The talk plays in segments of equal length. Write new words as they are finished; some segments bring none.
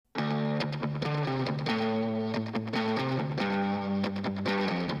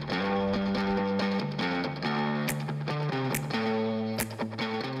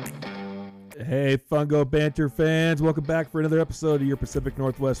Hey, Fungo Banter fans. Welcome back for another episode of your Pacific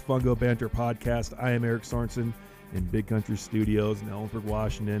Northwest Fungo Banter podcast. I am Eric Sorensen in Big Country Studios in Ellensburg,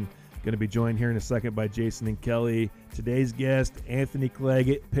 Washington. Going to be joined here in a second by Jason and Kelly. Today's guest, Anthony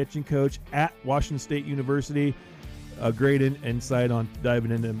Claggett, pitching coach at Washington State University. A great insight on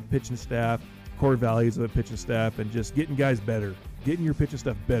diving into pitching staff, core values of a pitching staff, and just getting guys better, getting your pitching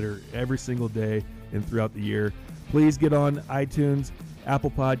staff better every single day and throughout the year. Please get on iTunes,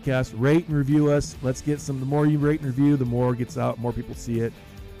 Apple Podcasts, rate and review us. Let's get the more you rate and review, the more it gets out, more people see it.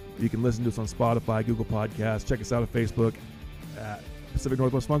 You can listen to us on Spotify, Google Podcasts. Check us out on Facebook at Pacific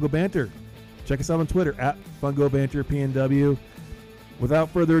Northwest Fungo Banter. Check us out on Twitter at Fungo Banter PNW. Without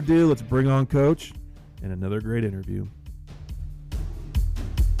further ado, let's bring on Coach and another great interview.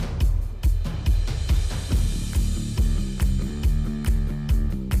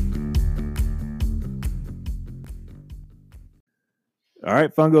 All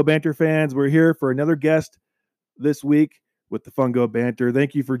right, Fungo Banter fans, we're here for another guest this week with the Fungo Banter.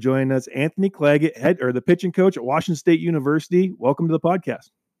 Thank you for joining us, Anthony Claggett, the pitching coach at Washington State University. Welcome to the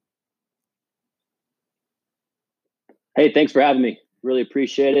podcast. Hey, thanks for having me. Really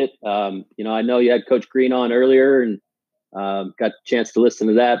appreciate it. I know you had Coach Green on earlier and got a chance to listen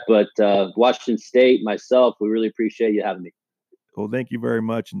to that, but Washington State, myself, we really appreciate you having me. Well, thank you very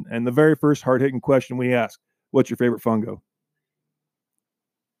much. And the very first hard-hitting question we ask, what's your favorite Fungo?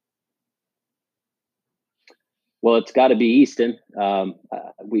 Well, it's got to be Easton.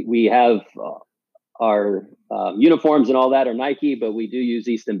 We have our uniforms and all that are Nike, but we do use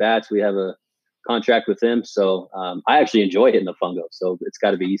Easton bats. We have a contract with them. So I actually enjoy hitting the Fungo. So it's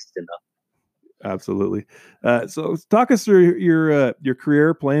got to be Easton though. Absolutely. So talk us through your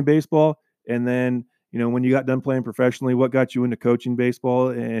career playing baseball. And then, when you got done playing professionally, what got you into coaching baseball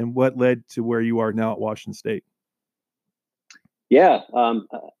and what led to where you are now at Washington State? Yeah.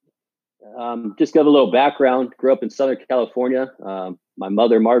 Just give a little background. Grew up in Southern California. My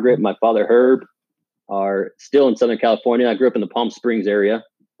mother, Margaret, and my father, Herb, are still in Southern California. I grew up in the Palm Springs area,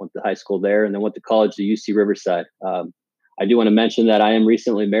 went to high school there, and then went to college to UC Riverside. I do want to mention that I am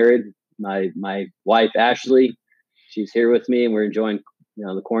recently married. My wife, Ashley, she's here with me, and we're enjoying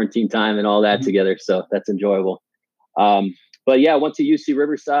the quarantine time and all that together. So that's enjoyable. But yeah, I went to UC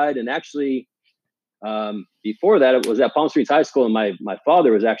Riverside, and actually before that, it was at Palm Springs High School, and my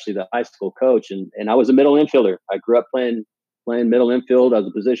father was actually the high school coach, and I was a middle infielder. I grew up playing middle infield. I was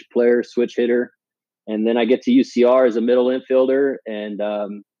a position player, switch hitter, and then I get to UCR as a middle infielder, and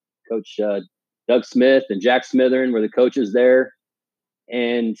Coach Doug Smith and Jack Smithern were the coaches there,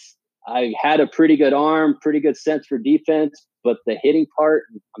 and I had a pretty good arm, pretty good sense for defense, but the hitting part,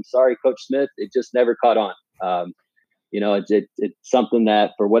 I'm sorry, Coach Smith, it just never caught on. It's something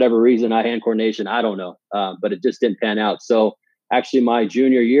that for whatever reason, eye-hand coordination, I don't know, but it just didn't pan out. So actually my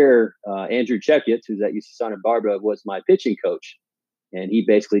junior year, Andrew Checkett, who's at UC Santa Barbara, was my pitching coach. And he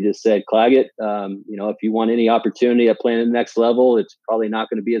basically just said, Claggett, if you want any opportunity at playing at the next level, it's probably not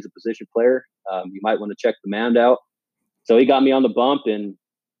going to be as a position player. You might want to check the mound out. So he got me on the bump. And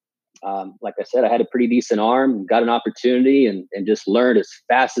like I said, I had a pretty decent arm, got an opportunity and just learned as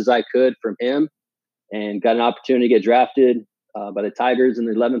fast as I could from him. And got an opportunity to get drafted by the Tigers in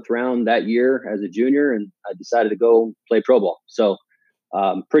the 11th round that year as a junior, and I decided to go play pro ball. So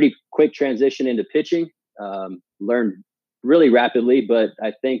pretty quick transition into pitching, learned really rapidly, but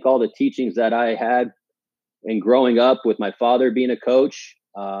I think all the teachings that I had in growing up with my father being a coach,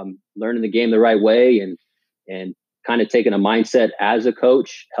 learning the game the right way and kind of taking a mindset as a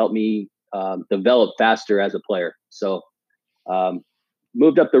coach helped me develop faster as a player. So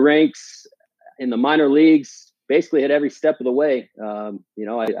moved up the ranks in the minor leagues, basically at every step of the way.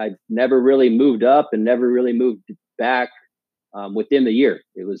 I never really moved up and never really moved back within the year.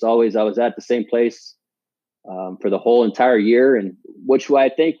 It was always, I was at the same place for the whole entire year, and which I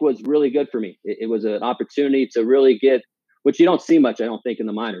think was really good for me. It was an opportunity to really get, which you don't see much, I don't think, in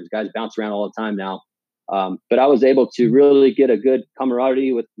the minors. Guys bounce around all the time now. But I was able to really get a good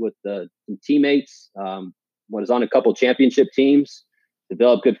camaraderie with some teammates, was on a couple championship teams,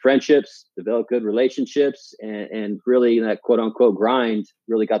 develop good friendships, develop good relationships, and really that quote unquote grind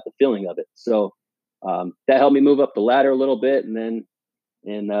really got the feeling of it. So that helped me move up the ladder a little bit. And then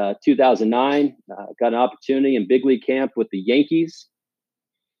in 2009, got an opportunity in big league camp with the Yankees.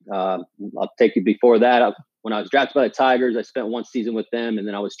 I'll take you before that. When I was drafted by the Tigers, I spent one season with them, and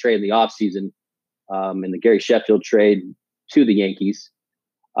then I was traded in the offseason in the Gary Sheffield trade to the Yankees.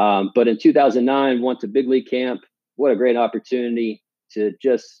 But in 2009, went to big league camp. What a great opportunity to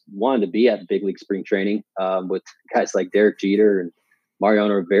just wanted to be at big league spring training with guys like Derek Jeter and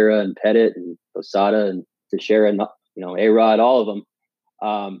Mariano Rivera and Pettit and Posada and Teixeira and A-Rod, all of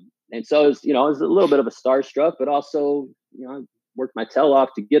them. And so it was a little bit of a starstruck, but also, worked my tail off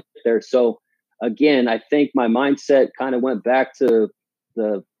to get there. So again, I think my mindset kind of went back to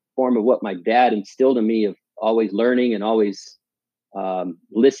the form of what my dad instilled in me of always learning and always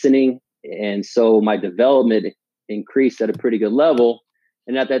listening. And so my development increased at a pretty good level.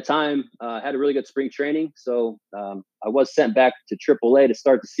 And at that time, I had a really good spring training. So I was sent back to AAA to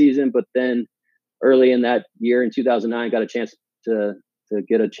start the season. But then early in that year in 2009, got a chance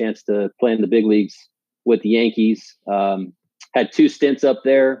to play in the big leagues with the Yankees. Had 2 stints up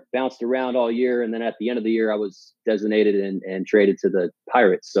there, bounced around all year. And then at the end of the year, I was designated and traded to the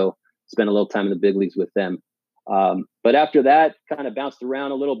Pirates. So spent a little time in the big leagues with them. But after that, kind of bounced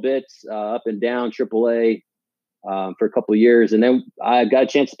around a little bit, up and down AAA for a couple of years. And then I got a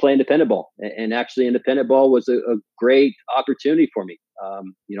chance to play independent ball. And actually, independent ball was a great opportunity for me.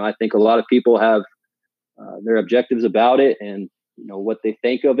 I think a lot of people have their objectives about it and what they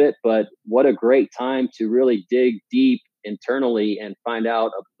think of it. But what a great time to really dig deep internally and find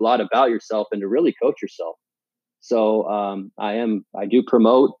out a lot about yourself and to really coach yourself. So I do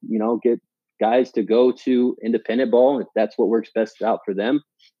promote, get guys to go to independent ball if that's what works best out for them.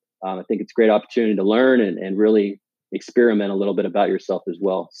 I think it's a great opportunity to learn and really experiment a little bit about yourself as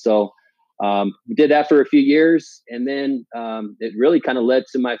well. So we did that for a few years, and then it really kind of led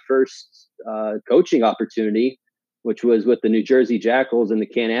to my first coaching opportunity, which was with the New Jersey Jackals in the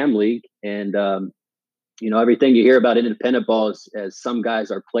Can-Am League. And everything you hear about independent ball is, as some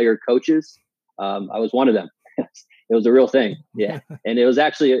guys are player coaches. I was one of them. It was a real thing. Yeah. And it was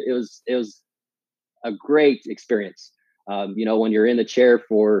actually, it was a great experience. When you're in the chair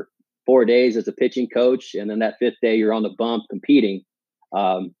for 4 days as a pitching coach, and then that 5th day you're on the bump competing.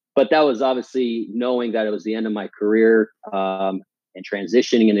 But that was obviously knowing that it was the end of my career and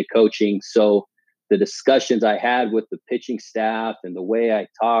transitioning into coaching. So the discussions I had with the pitching staff and the way I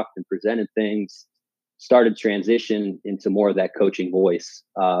talked and presented things started transition into more of that coaching voice.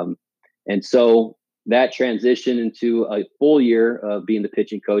 And so that transitioned into a full year of being the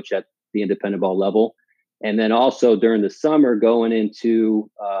pitching coach at the independent ball level. And then also during the summer going into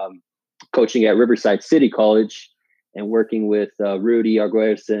coaching at Riverside City College and working with Rudy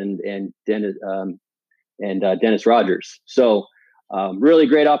Arguelles and Dennis Rogers. So really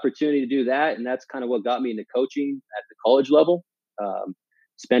great opportunity to do that. And that's kind of what got me into coaching at the college level.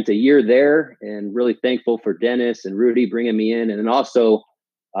 Spent a year there and really thankful for Dennis and Rudy bringing me in. And then also,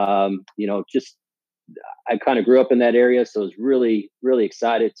 I kind of grew up in that area. So I was really, really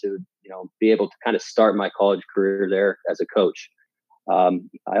excited to, be able to kind of start my college career there as a coach.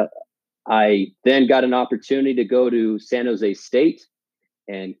 I then got an opportunity to go to San Jose State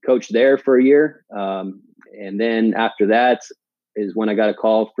and coach there for a year. And then after that is when I got a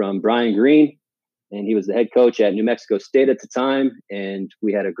call from Brian Green, and he was the head coach at New Mexico State at the time. And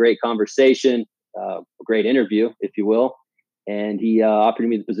we had a great conversation, a great interview, if you will. And he offered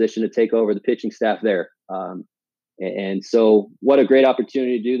me the position to take over the pitching staff there. And so what a great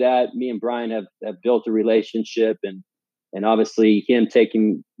opportunity to do that. Me and Brian have built a relationship, and obviously him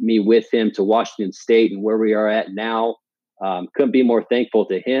taking me with him to Washington State and where we are at now. Couldn't be more thankful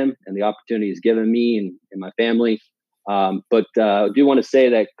to him and the opportunity he's given me and my family. But I do want to say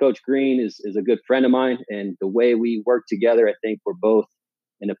that Coach Green is a good friend of mine, and the way we work together, I think we're both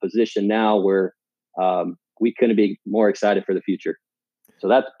in a position now where we couldn't be more excited for the future. So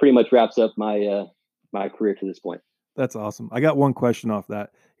that pretty much wraps up my my career to this point. That's awesome. I got one question off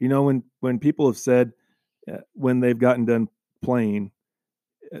that. When people have said when they've gotten done playing,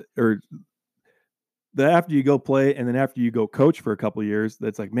 or after you go play and then after you go coach for a couple of years,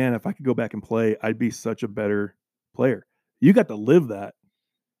 that's like, man, if I could go back and play, I'd be such a better player. You got to live that.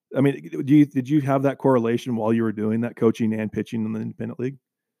 I mean, did you have that correlation while you were doing that, coaching and pitching in the independent league?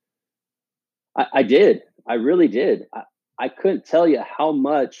 I did. I really did. I couldn't tell you how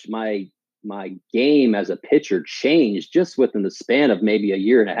much my game as a pitcher changed just within the span of maybe a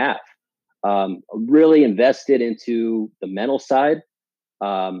year and a half. Really invested into the mental side,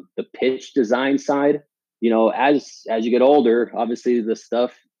 the pitch design side. As you get older, obviously the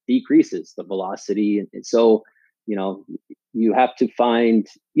stuff decreases, the velocity, and so you have to find.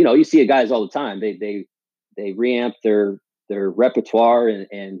 You see guys all the time. They reamp their repertoire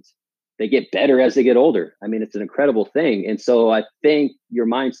and they get better as they get older. I mean, it's an incredible thing. And so I think your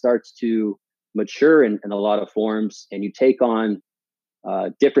mind starts to mature in a lot of forms, and you take on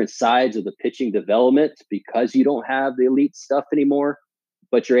different sides of the pitching development because you don't have the elite stuff anymore,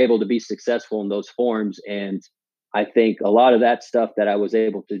 but you're able to be successful in those forms. And I think a lot of that stuff that I was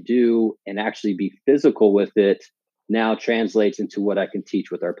able to do and actually be physical with it now translates into what I can teach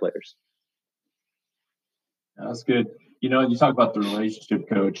with our players. That's good. You talk about the relationship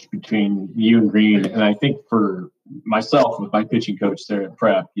coach between you and Green, and I think for myself with my pitching coach there at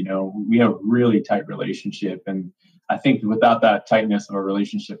Prep, we have a really tight relationship, and I think without that tightness of a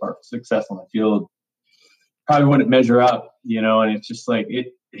relationship, our success on the field probably wouldn't measure up, and it's just like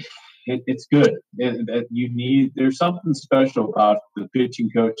it's good. There's something special about the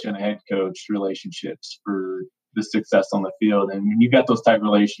pitching coach and head coach relationships for the success on the field, and when you got those tight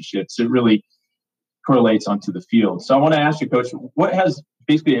relationships, it really correlates onto the field. So I want to ask you, Coach, what has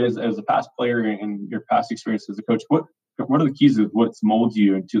basically as a past player and your past experience as a coach, what are the keys of what's molded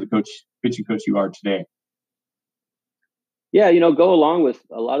you into the pitching coach you are today? Yeah, go along with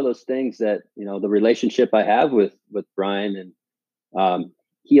a lot of those things that, the relationship I have with Brian, and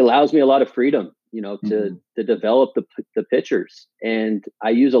he allows me a lot of freedom, to develop the pitchers. And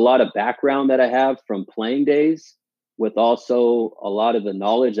I use a lot of background that I have from playing days with also a lot of the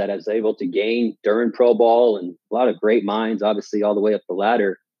knowledge that I was able to gain during pro ball, and a lot of great minds, obviously all the way up the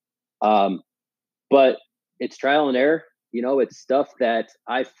ladder. But it's trial and error. It's stuff that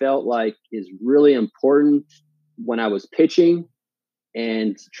I felt like is really important when I was pitching,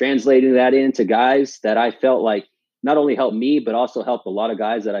 and translating that into guys that I felt like not only helped me, but also helped a lot of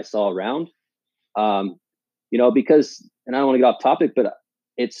guys that I saw around. Because, and I don't want to get off topic, but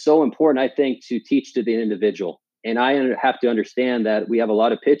it's so important, I think, to teach to the individual. And I have to understand that we have a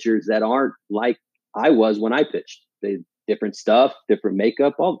lot of pitchers that aren't like I was when I pitched. They different stuff, different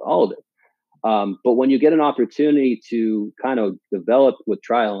makeup, all of it. But when you get an opportunity to kind of develop with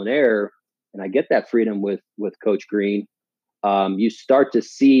trial and error, and I get that freedom with Coach Green, you start to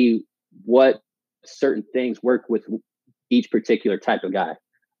see what certain things work with each particular type of guy.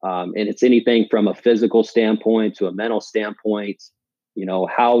 And it's anything from a physical standpoint to a mental standpoint,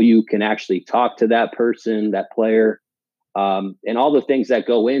 how you can actually talk to that person, that player, and all the things that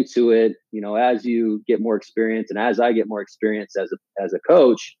go into it, as you get more experience, and as I get more experience as a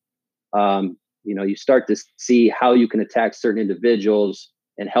coach, you start to see how you can attack certain individuals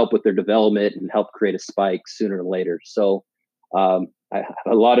and help with their development and help create a spike sooner or later. So I have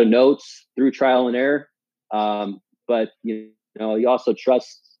a lot of notes through trial and error, but you also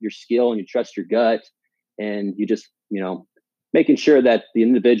trust your skill and you trust your gut, and you just making sure that the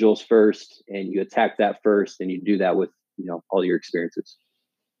individual's first, and you attack that first, and you do that with all your experiences.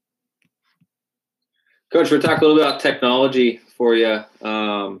 Coach, we're talking a little bit about technology for you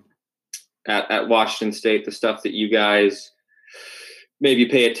at Washington State, the stuff that you guys maybe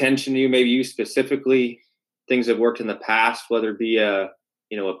pay attention to, maybe you specifically, things that worked in the past, whether it be a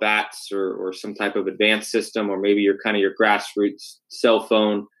bats or some type of advanced system, or maybe your grassroots cell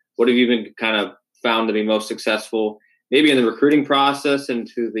phone. What have you been kind of found to be most successful, maybe in the recruiting process,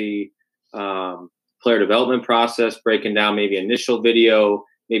 into the player development process, breaking down maybe initial video,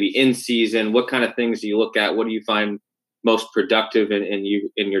 maybe in season? What kind of things do you look at? What do you find most productive in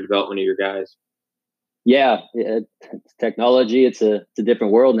your development of your guys? Yeah, technology, it's a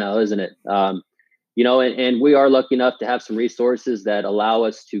different world now, isn't it? And we are lucky enough to have some resources that allow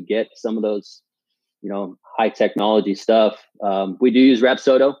us to get some of those, high technology stuff. We do use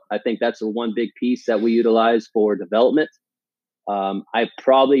Rapsodo. I think that's one big piece that we utilize for development. I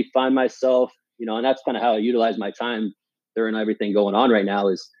probably find myself, and that's kind of how I utilize my time during everything going on right now,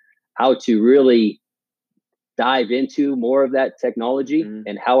 is how to really dive into more of that technology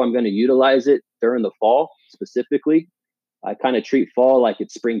and how I'm going to utilize it during the fall specifically. I kind of treat fall like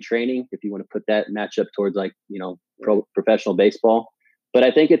it's spring training, if you want to put that matchup towards professional baseball. But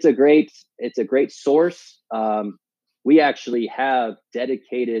I think it's a great source. We actually have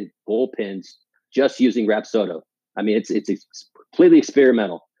dedicated bullpens just using Rapsodo. I mean, it's completely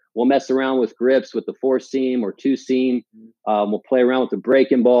experimental. We'll mess around with grips with the 4-seam or 2-seam. We'll play around with the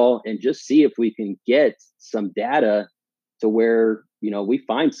breaking ball and just see if we can get some data to where, we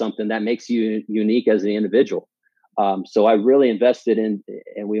find something that makes you unique as an individual. So I really invested in,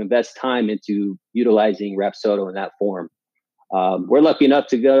 and we invest time into utilizing Rapsodo in that form. We're lucky enough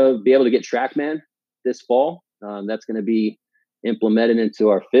to be able to get TrackMan this fall. That's going to be implemented into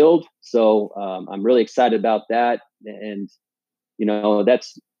our field. So I'm really excited about that. And,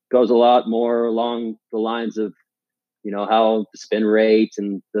 that's goes a lot more along the lines of, how the spin rate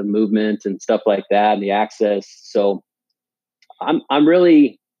and the movement and stuff like that, and the access. So I'm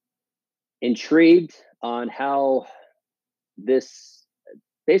really intrigued on how the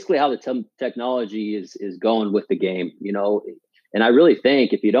technology is going with the game, and I really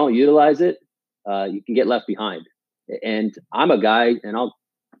think if you don't utilize it, you can get left behind. And I'm a guy, and I'll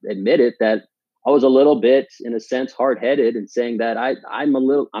admit it, that I was a little bit, in a sense, hard-headed in saying that I'm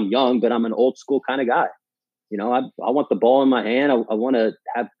young, but I'm an old school kind of guy. I want the ball in my hand. I want to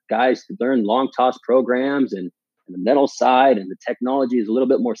have guys learn long toss programs and and the mental side, and the technology is a little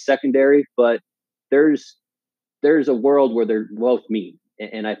bit more secondary, but there's a world where they're both meet.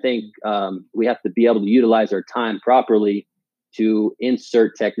 And I think we have to be able to utilize our time properly to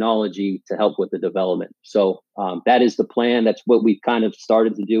insert technology to help with the development. So that is the plan. That's what we've kind of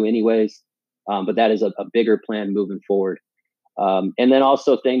started to do anyways. But that is a bigger plan moving forward. And then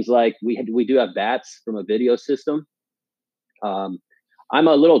also things like we do have bats from a video system. I'm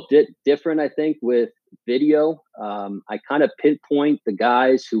a little different, I think, with video. I kind of pinpoint the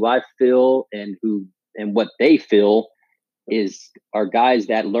guys who I feel and what they feel are guys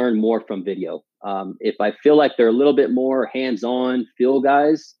that learn more from video. If I feel like they're a little bit more hands-on feel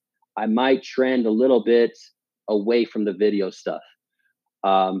guys, I might trend a little bit away from the video stuff.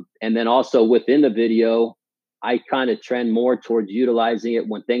 And then also within the video, I kind of trend more towards utilizing it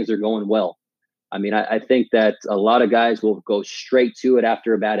when things are going well. I mean, I think that a lot of guys will go straight to it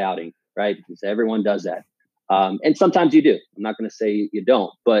after a bad outing, right? Because everyone does that. And sometimes you do. I'm not going to say you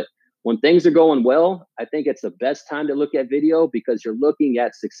don't. But when things are going well, I think it's the best time to look at video because you're looking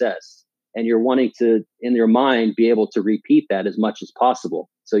at success and you're wanting to, in your mind, be able to repeat that as much as possible.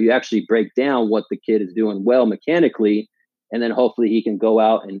 So you actually break down what the kid is doing well mechanically, and then hopefully he can go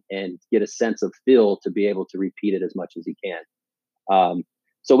out and get a sense of feel to be able to repeat it as much as he can.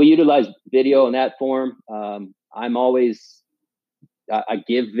 So we utilize video in that form. I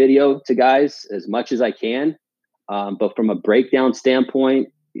give video to guys as much as I can. But from a breakdown standpoint,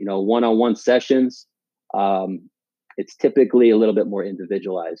 one-on-one sessions, it's typically a little bit more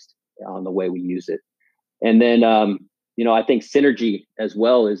individualized on the way we use it. And then, I think synergy as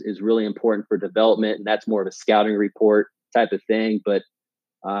well is really important for development. And that's more of a scouting report type of thing. But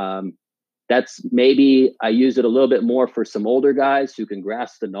that's maybe I use it a little bit more for some older guys who can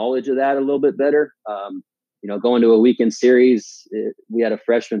grasp the knowledge of that a little bit better. Going to a weekend series, we had a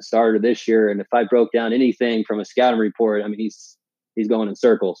freshman starter this year. And if I broke down anything from a scouting report, I mean, he's going in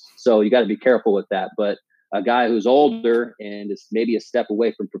circles. So you got to be careful with that. But a guy who's older and is maybe a step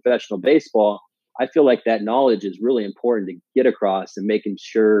away from professional baseball, I feel like that knowledge is really important to get across and making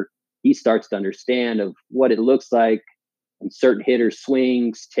sure he starts to understand of what it looks like and certain hitters'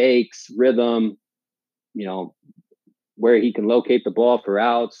 swings, takes, rhythm, where he can locate the ball for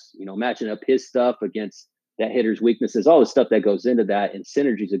outs, matching up his stuff against that hitter's weaknesses, all the stuff that goes into that. And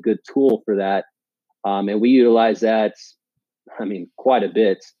synergy is a good tool for that. And we utilize that, quite a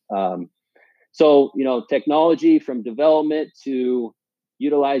bit. So, technology from development to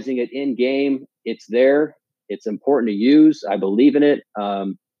utilizing it in game, it's there. It's important to use. I believe in it.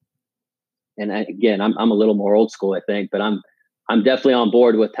 And I'm a little more old school, I think, but I'm definitely on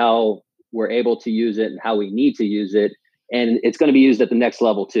board with how we're able to use it and how we need to use it. And it's going to be used at the next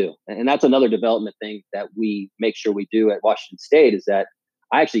level too. And that's another development thing that we make sure we do at Washington State is that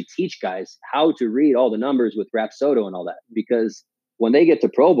I actually teach guys how to read all the numbers with Rapsodo and all that, because when they get to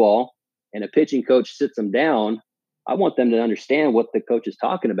pro ball and a pitching coach sits them down, I want them to understand what the coach is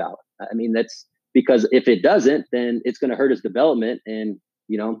talking about. I mean, that's because if it doesn't, then it's going to hurt his development. And,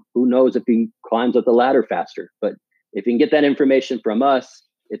 who knows if he climbs up the ladder faster. But if he can get that information from us,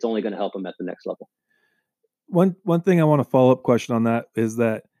 it's only going to help him at the next level. One thing I want to follow up question on that is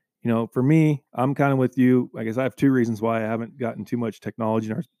that, for me, I'm kind of with you. I guess I have two reasons why I haven't gotten too much technology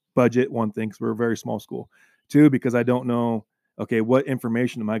in our budget. One thing, because we're a very small school. Two, because I don't know, okay, what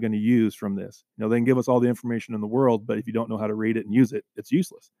information am I going to use from this? They can give us all the information in the world, but if you don't know how to read it and use it, it's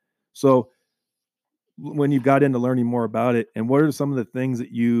useless. So when you got into learning more about it, and what are some of the things that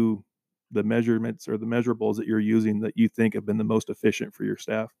the measurements or the measurables that you're using that you think have been the most efficient for your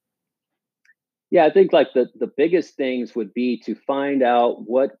staff? Yeah, I think like the biggest things would be to find out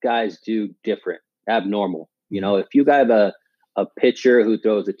what guys do different, abnormal. If you have a pitcher who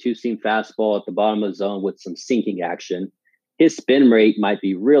throws a two-seam fastball at the bottom of the zone with some sinking action, his spin rate might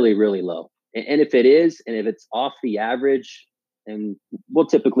be really, really low. And if it is, and if it's off the average, and we'll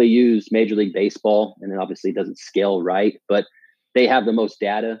typically use Major League Baseball, and it obviously doesn't scale right, but they have the most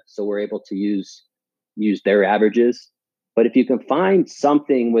data, so we're able to use their averages. But if you can find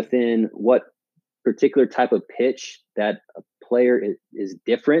something within what particular type of pitch that a player is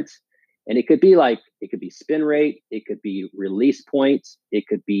different, and it could be spin rate, it could be release points, it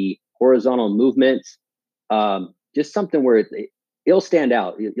could be horizontal movement, just something where it'll stand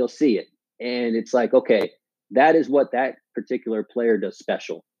out. You'll see it, and it's like, okay, that is what that particular player does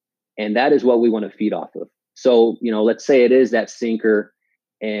special, and that is what we want to feed off of. So let's say it is that sinker,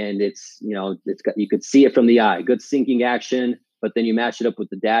 and you could see it from the eye, good sinking action. But then you match it up with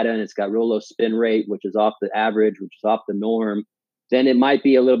the data and it's got real low spin rate, which is off the average, which is off the norm. Then it might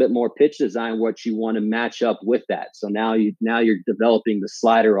be a little bit more pitch design, what you want to match up with that. So now you're developing the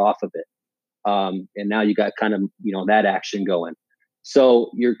slider off of it. And now you got kind of, that action going. So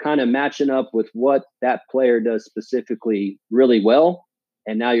you're kind of matching up with what that player does specifically really well.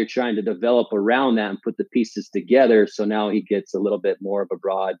 And now you're trying to develop around that and put the pieces together. So now he gets a little bit more of a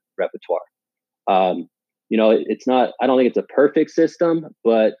broad repertoire. It's not, I don't think it's a perfect system,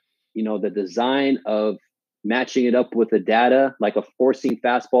 but, the design of matching it up with the data, like a forcing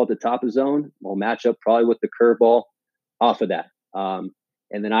fastball at the top of the zone, will match up probably with the curveball off of that.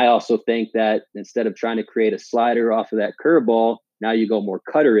 And then I also think that instead of trying to create a slider off of that curveball, now you go more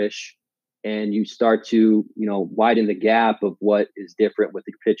cutterish and you start to, widen the gap of what is different with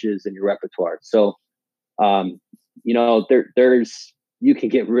the pitches in your repertoire. So, there's, you can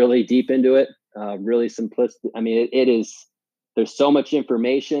get really deep into it, really simplistic. I mean, it is, there's so much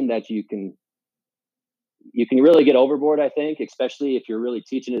information that you can really get overboard, I think, especially if you're really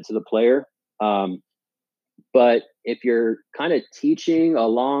teaching it to the player. But if you're kind of teaching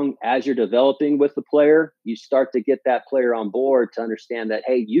along as you're developing with the player, you start to get that player on board to understand that,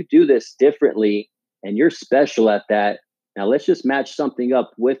 hey, you do this differently and you're special at that. Now let's just match something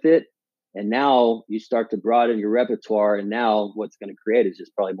up with it. And now you start to broaden your repertoire. And now what's going to create is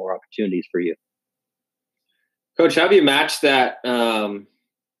just probably more opportunities for you. Coach, how do you match that? So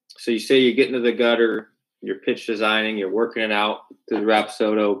you say you get into the gutter, you're pitch designing, you're working it out through the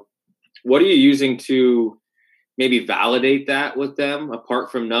Rapsodo. What are you using to maybe validate that with them apart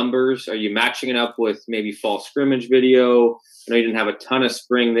from numbers? Are you matching it up with maybe fall scrimmage video? I know you didn't have a ton of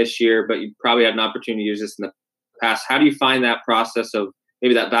spring this year, but you probably had an opportunity to use this in the past. How do you find that process of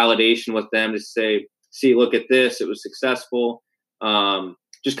maybe that validation with them to say, see, look at this, it was successful?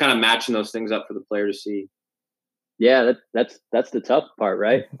 Just kind of matching those things up for the player to see. Yeah, that's the tough part,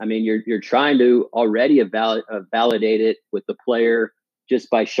 right? I mean, you're trying to already validate it with the player just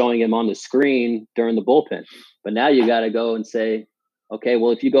by showing him on the screen during the bullpen. But now you got to go and say, okay,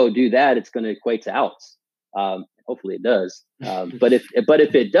 well, if you go do that, it's going to equate to outs. Hopefully it does. But if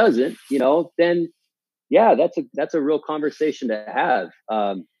it doesn't, then yeah, that's a real conversation to have.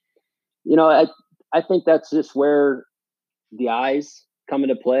 I think that's just where the eyes come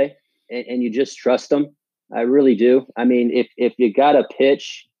into play, and you just trust them. I really do. I mean, if you got a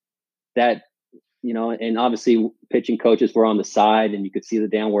pitch that, and obviously pitching coaches were on the side and you could see the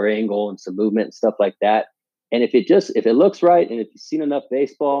downward angle and some movement and stuff like that. And if it looks right, and if you've seen enough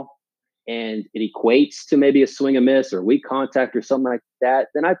baseball and it equates to maybe a swing and miss or weak contact or something like that,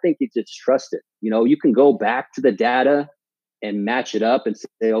 then I think you just trust it. You can go back to the data and match it up and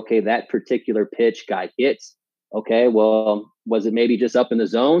say, okay, that particular pitch got hits. Okay, well, was it maybe just up in the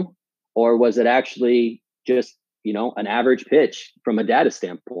zone, or was it actually just, an average pitch from a data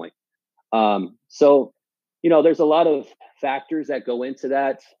standpoint? So, there's a lot of factors that go into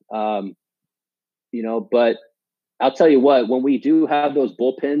that, but I'll tell you what, when we do have those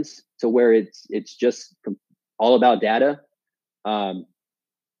bullpens to where it's just all about data,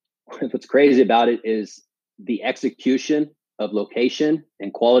 what's crazy about it is the execution of location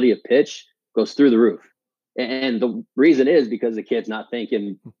and quality of pitch goes through the roof. And the reason is because the kid's not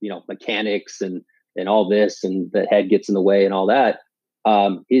thinking, mechanics and all this, and the head gets in the way and all that.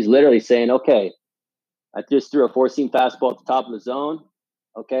 He's literally saying, okay, I just threw a four-seam fastball at the top of the zone.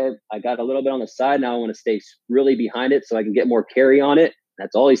 Okay, I got a little bit on the side. Now I want to stay really behind it so I can get more carry on it.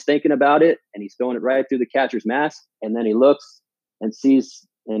 That's all he's thinking about it. And he's throwing it right through the catcher's mask. And then he looks and sees,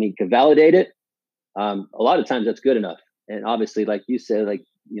 and he can validate it. A lot of times that's good enough. And obviously, like you said,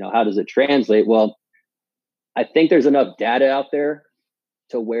 how does it translate? Well, I think there's enough data out there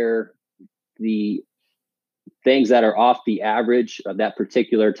to where the things that are off the average of that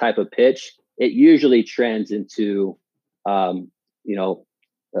particular type of pitch, it usually trends into,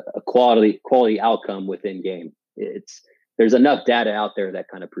 a quality outcome within game. There's enough data out there that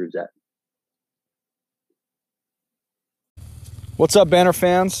kind of proves that. What's up, Banner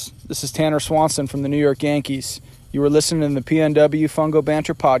fans? This is Tanner Swanson from the New York Yankees. You are listening to the PNW Fungo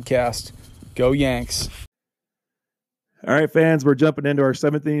Banter podcast. Go Yanks. All right, fans, we're jumping into our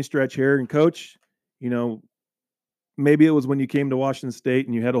seventh inning stretch here. And Coach, maybe it was when you came to Washington State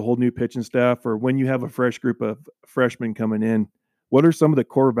and you had a whole new pitching staff, or when you have a fresh group of freshmen coming in, what are some of the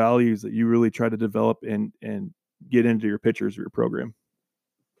core values that you really try to develop and get into your pitchers or your program?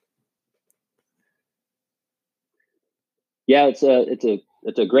 Yeah, it's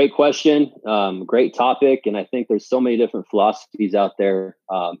a great question, great topic, and I think there's so many different philosophies out there.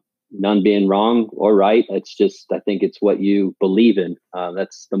 None being wrong or right. It's just, I think it's what you believe in.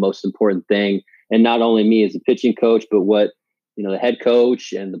 That's the most important thing. And not only me as a pitching coach, but what, the head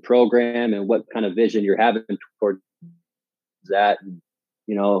coach and the program and what kind of vision you're having towards that. And,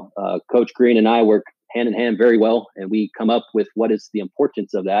 Coach Green and I work hand in hand very well, and we come up with what is the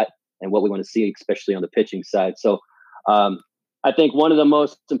importance of that. and what we want to see, especially on the pitching side. So I think one of the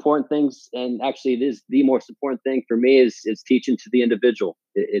most important things, and actually it is the most important thing for me, is teaching to the individual.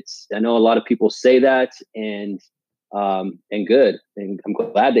 I know a lot of people say that, and good, and I'm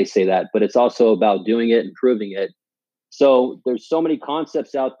glad they say that, but it's also about doing it and proving it. So there's so many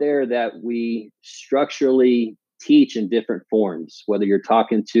concepts out there that we structurally teach in different forms, whether you're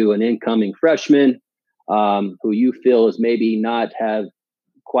talking to an incoming freshman who you feel is maybe not have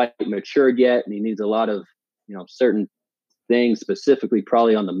quite matured yet, and he needs a lot of, certain things, specifically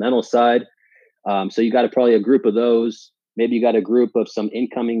probably on the mental side. So you got probably a group of those. Maybe you got a group of some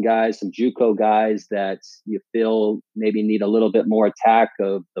incoming guys, some JUCO guys that you feel maybe need a little bit more attack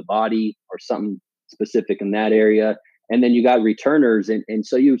of the body or something specific in that area. And then you got returners. And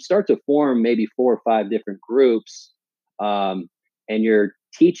so you start to form maybe 4 or 5 different groups. And you're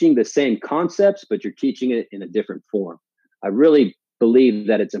teaching the same concepts, but you're teaching it in a different form. I really believe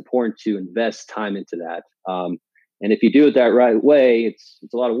that it's important to invest time into that. And if you do it that right way, it's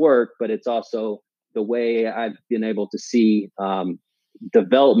a lot of work, but it's also the way I've been able to see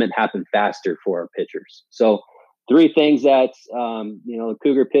development happen faster for our pitchers. So 3 things that, the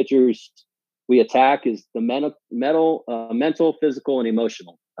Cougar pitchers we attack is the mental, physical, and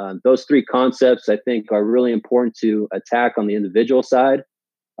emotional. Those 3 concepts, I think, are really important to attack on the individual side.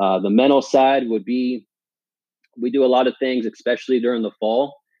 The mental side would be, we do a lot of things, especially during the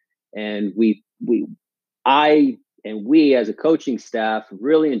fall. And we as a coaching staff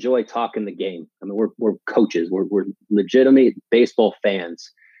really enjoy talking the game. I mean, we're coaches, we're legitimate baseball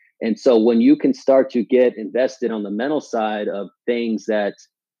fans. And so when you can start to get invested on the mental side of things that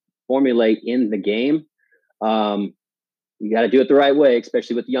formulate in the game, you got to do it the right way,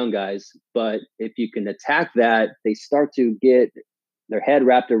 especially with young guys. But if you can attack that, they start to get their head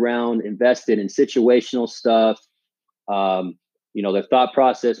wrapped around, invested in situational stuff. Their thought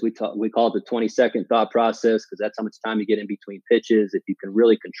process, we call it the 20-second thought process, because that's how much time you get in between pitches. If you can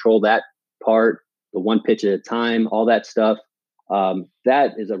really control that part, the one pitch at a time, all that stuff,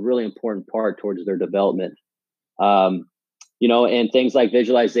 that is a really important part towards their development. And things like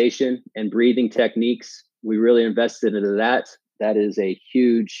visualization and breathing techniques, we really invested into that. That is a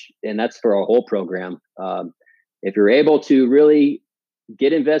huge, and that's for our whole program. If you're able to really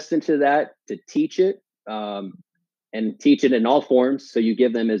get invested into that, to teach it, and teach it in all forms. So you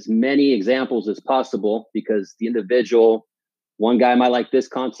give them as many examples as possible, because the individual, one guy might like this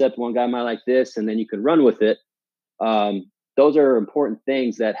concept, one guy might like this, and then you can run with it. Those are important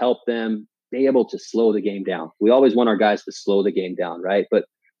things that help them be able to slow the game down. We always want our guys to slow the game down, right? But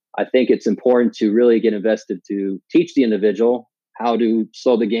I think it's important to really get invested to teach the individual how to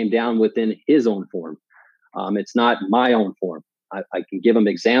slow the game down within his own form. It's not my own form. I can give him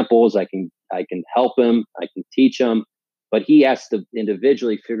examples. I can help him. I can teach him, but he has to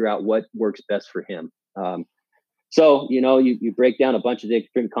individually figure out what works best for him. So, you break down a bunch of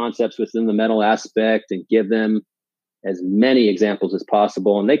different concepts within the mental aspect and give them as many examples as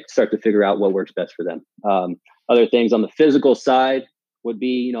possible, and they can start to figure out what works best for them. Other things on the physical side would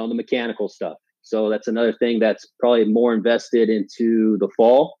be, the mechanical stuff. So that's another thing that's probably more invested into the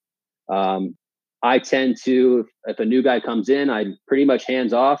fall. I tend to, if a new guy comes in, I'm pretty much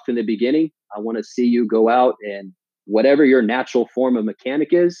hands off in the beginning. I want to see you go out, and whatever your natural form of mechanic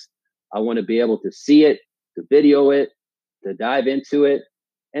is, I want to be able to see it, to video it, to dive into it.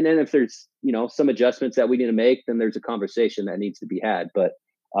 And then if there's, some adjustments that we need to make, then there's a conversation that needs to be had. But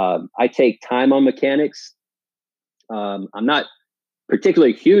I take time on mechanics. I'm not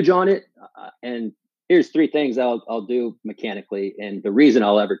particularly huge on it. And here's 3 things I'll do mechanically. And the reason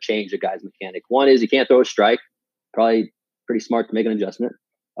I'll ever change a guy's mechanic: 1 is he can't throw a strike. Probably pretty smart to make an adjustment.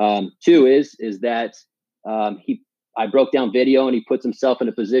 2 is that I broke down video, and he puts himself in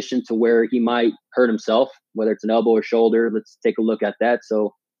a position to where he might hurt himself, whether it's an elbow or shoulder. Let's take a look at that. So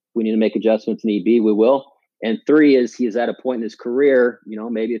if we need to make adjustments need be, we will. And 3 is he's at a point in his career,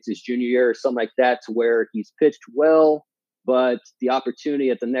 maybe it's his junior year or something like that, to where he's pitched well, but the opportunity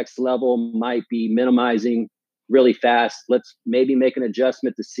at the next level might be minimizing really fast. Let's maybe make an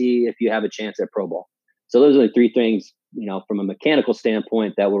adjustment to see if you have a chance at pro ball. So those are the 3 things, from a mechanical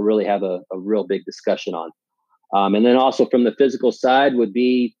standpoint, that we'll really have a real big discussion on. And then also from the physical side would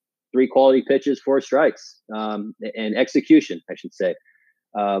be 3 quality pitches, 4 strikes, and execution, I should say.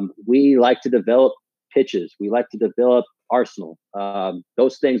 We like to develop pitches. We like to develop arsenal.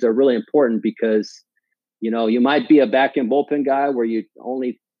 Those things are really important because, you might be a back end bullpen guy where you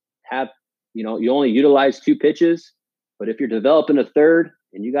only have, you only utilize 2 pitches, but if you're developing a third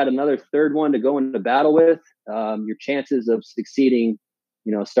and you got another third one to go into battle with, your chances of succeeding,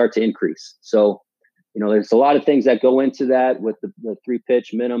 start to increase. So there's a lot of things that go into that with the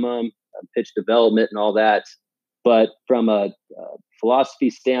 3-pitch minimum, pitch development and all that. But from a philosophy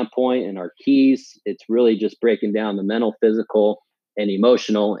standpoint and our keys, it's really just breaking down the mental, physical, and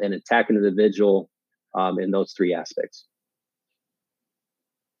emotional and attacking the individual in those 3 aspects.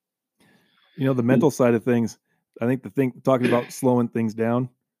 The mental side of things, I think talking about slowing things down,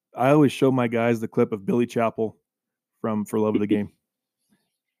 I always show my guys the clip of Billy Chappell from For Love of the Game.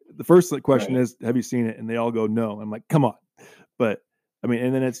 The first question is, have you seen it? And they all go, no. I'm like, come on. But I mean,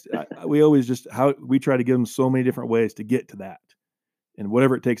 and then we always we try to give them so many different ways to get to that. And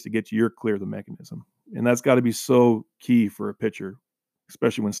whatever it takes to get you, you're clear the mechanism. And that's got to be so key for a pitcher,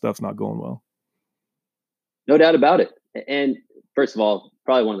 especially when stuff's not going well. No doubt about it. And first of all,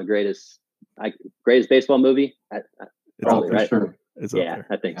 probably one of the greatest baseball movie. Probably, right? Sure. Yeah,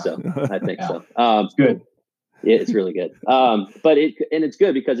 I think so. I think so. It's good. Yeah, it's really good. But it's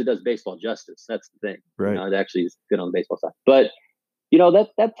good because it does baseball justice. That's the thing. Right. It actually is good on the baseball side. But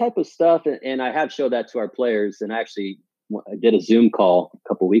that type of stuff, and I have showed that to our players. And actually, I did a Zoom call a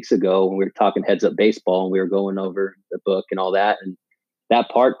couple of weeks ago when we were talking Heads Up Baseball, and we were going over the book and all that. And that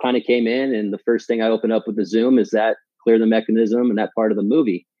part kind of came in, and the first thing I opened up with the Zoom is that clear the mechanism and that part of the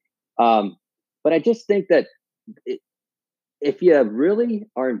movie. But I just think that if you really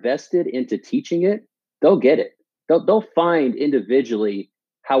are invested into teaching it, they'll get it. They'll find individually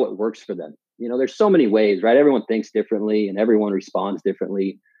how it works for them. There's so many ways, right? Everyone thinks differently and everyone responds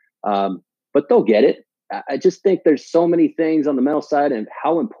differently. But they'll get it. I just think there's so many things on the mental side and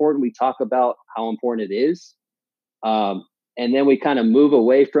how important we talk about how important it is. And then we kind of move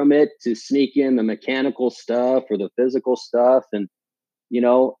away from it to sneak in the mechanical stuff or the physical stuff. And,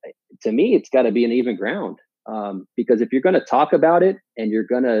 to me, it's got to be an even ground. Because if you're going to talk about it and you're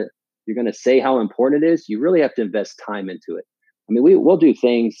going to say how important it is, you really have to invest time into it. I mean, we'll do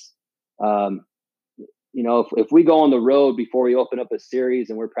things, if we go on the road before we open up a series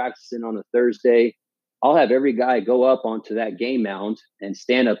and we're practicing on a Thursday, I'll have every guy go up onto that game mound and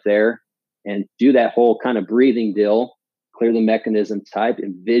stand up there and do that whole kind of breathing deal, clear the mechanism type,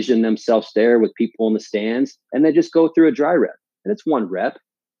 envision themselves there with people in the stands, and then just go through a dry rep. And it's 1 rep,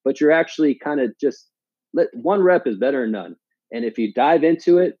 but you're actually kind of just 1 rep is better than none. And if you dive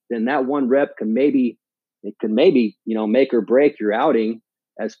into it, then that 1 rep can maybe make or break your outing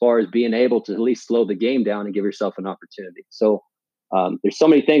as far as being able to at least slow the game down and give yourself an opportunity. So there's so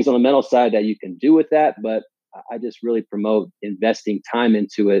many things on the mental side that you can do with that, but I just really promote investing time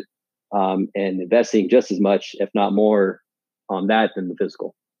into it and investing just as much, if not more, on that than the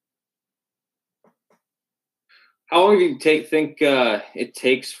physical. How long do you think it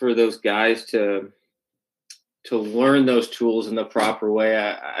takes for those guys to learn those tools in the proper way?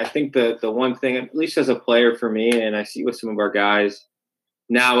 I think the one thing, at least as a player for me, and I see with some of our guys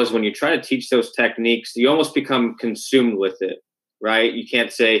now, is when you try to teach those techniques, you almost become consumed with it, right? You can't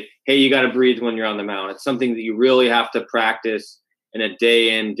say, hey, you got to breathe when you're on the mound. It's something that you really have to practice in a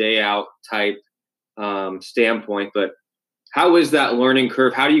day in, day out type standpoint. But how is that learning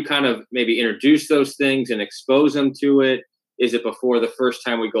curve? How do you kind of maybe introduce those things and expose them to it? Is it before the first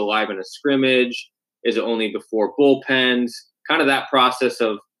time we go live in a scrimmage? Is it only before bullpens? Kind of that process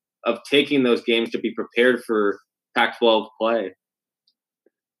of taking those games to be prepared for Pac-12 play.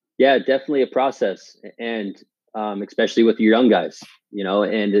 Yeah, definitely a process. And especially with your young guys,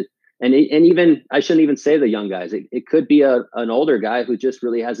 and even, I shouldn't even say the young guys. It could be an older guy who just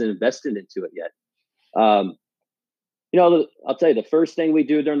really hasn't invested into it yet. I'll tell you, the first thing we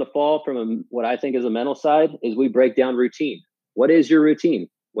do during the fall from what I think is a mental side is we break down routine. What is your routine?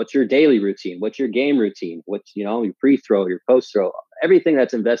 What's your daily routine? What's your game routine? What's, your pre-throw, your post-throw, everything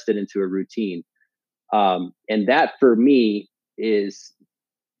that's invested into a routine. And that for me is,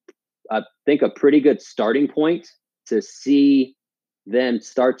 I think, a pretty good starting point to see them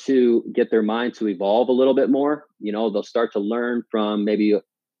start to get their mind to evolve a little bit more. They'll start to learn from maybe,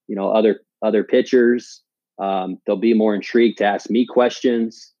 other pitchers. They'll be more intrigued to ask me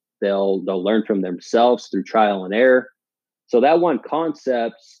questions. They'll learn from themselves through trial and error. So that one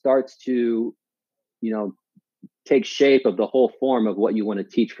concept starts to, take shape of the whole form of what you want to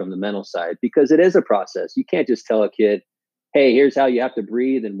teach from the mental side, because it is a process. You can't just tell a kid, hey, here's how you have to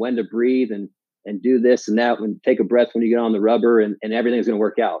breathe and when to breathe and do this and that, and take a breath when you get on the rubber and everything's going to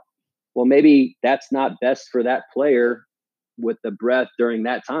work out. Well, maybe that's not best for that player with the breath during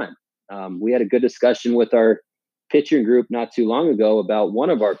that time. We had a good discussion with our pitching group not too long ago about one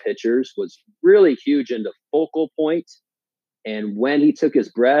of our pitchers was really huge into focal point. And when he took his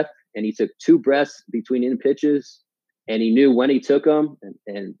breath, and he took 2 breaths between in pitches, and he knew when he took them,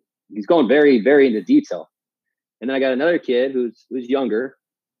 and he's going very, very into detail. And then I got another kid who's younger,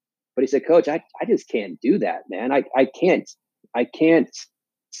 But he said, Coach, I just can't do that, man. I can't.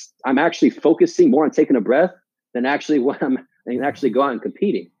 I'm actually focusing more on taking a breath than actually when I'm actually go out and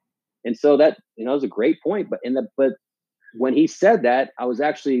competing. And so that, was a great point. But when he said that, I was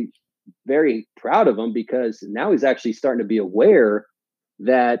actually very proud of him, because now he's actually starting to be aware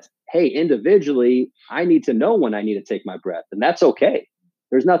that, hey, individually, I need to know when I need to take my breath, and that's okay.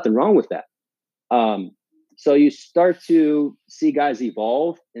 There's nothing wrong with that. So you start to see guys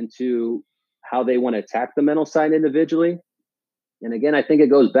evolve into how they want to attack the mental side individually. And again, I think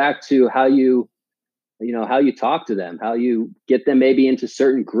it goes back to how you talk to them, how you get them maybe into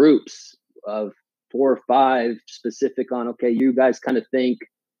certain groups of 4 or 5 specific on, okay, you guys kind of think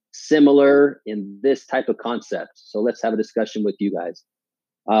similar in this type of concept. So let's have a discussion with you guys.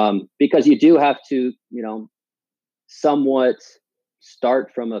 Because you do have to, somewhat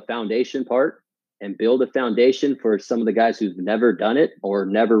start from a foundation part and build a foundation for some of the guys who've never done it or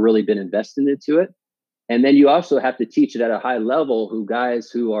never really been invested into it. And then you also have to teach it at a high level,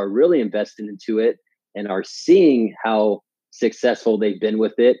 guys who are really invested into it and are seeing how successful they've been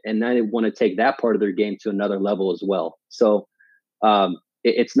with it. And then they want to take that part of their game to another level as well. So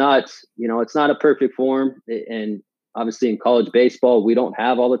it's not a perfect form. And obviously in college baseball, we don't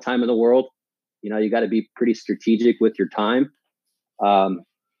have all the time in the world. You got to be pretty strategic with your time.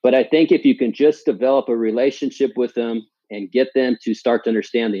 But I think if you can just develop a relationship with them and get them to start to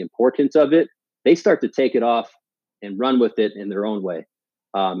understand the importance of it, they start to take it off and run with it in their own way.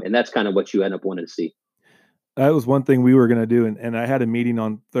 And that's kind of what you end up wanting to see. That was one thing we were going to do. And I had a meeting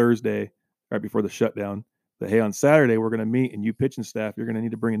on Thursday, right before the shutdown, that, hey, on Saturday, we're going to meet, and you pitching staff, you're going to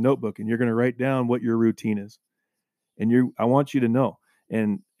need to bring a notebook, and you're going to write down what your routine is. And I want you to know.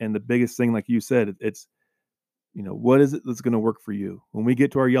 And the biggest thing, like you said, it's, what is it that's going to work for you? When we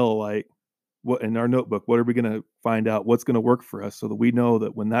get to our yellow light, what in our notebook, what are we going to find out? What's going to work for us, so that we know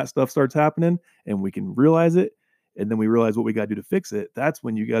that when that stuff starts happening and we can realize it, and then we realize what we got to do to fix it, that's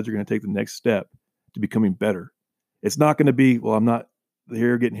when you guys are going to take the next step to becoming better. It's not going to be, well, I'm not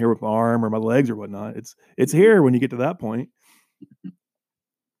getting here with my arm or my legs or whatnot. It's here when you get to that point.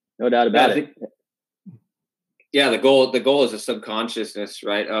 No doubt about it. Yeah, the goal is a subconsciousness,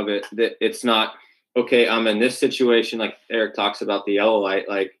 right, of it. That it's not, okay, I'm in this situation, like Eric talks about the yellow light,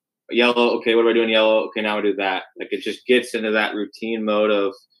 like yellow, okay, what do I do in yellow? Okay, now I do that. Like it just gets into that routine mode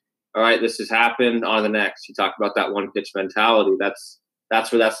of, all right, this has happened, on the next. You talk about that one pitch mentality.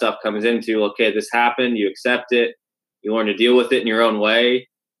 That's where that stuff comes into. Okay, this happened, you accept it, you learn to deal with it in your own way,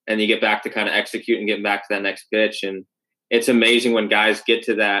 and you get back to kind of execute and get back to that next pitch. And it's amazing when guys get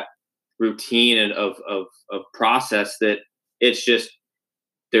to that routine and of process, that it's just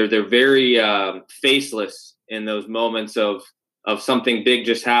they're very faceless in those moments of something big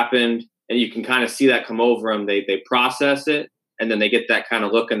just happened, and you can kind of see that come over them. They process it, and then they get that kind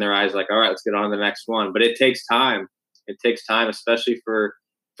of look in their eyes, like, all right, let's get on to the next one. But it takes time. It takes time, especially for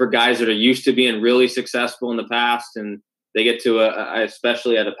guys that are used to being really successful in the past, and they get to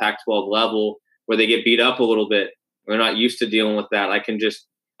especially at a Pac-12 level where they get beat up a little bit. They're not used to dealing with that. I can't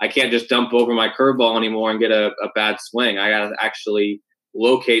just dump over my curveball anymore and get a bad swing. I got to actually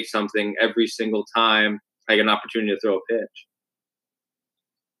locate something every single time I get an opportunity to throw a pitch.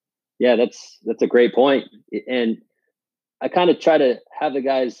 Yeah, that's a great point. And I kind of try to have the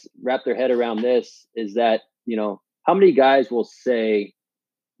guys wrap their head around this, is that, how many guys will say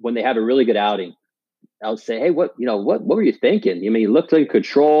when they have a really good outing, I'll say, hey, what were you thinking? I mean, you looked like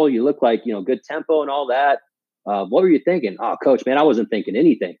control, you look like, good tempo and all that. What were you thinking? Oh, coach, man, I wasn't thinking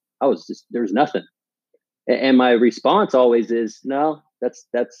anything. There's nothing. And my response always is, no,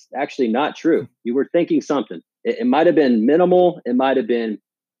 that's actually not true. You were thinking something. It might've been minimal. It might've been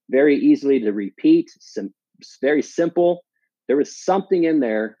very easily to repeat, very simple. There was something in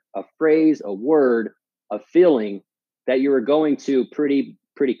there, a phrase, a word, a feeling that you were going to pretty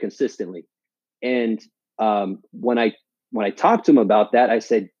consistently. And when I talked to him about that, I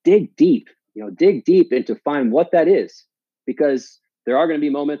said, dig deep into find what that is, because there are going to be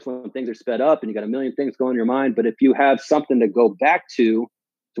moments when things are sped up and you got a million things going in your mind. But if you have something to go back to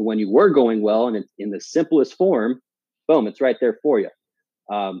when you were going well, and it's in the simplest form, boom, it's right there for you.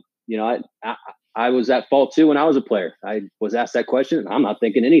 I was at fault too when I was a player. I was asked that question. I'm not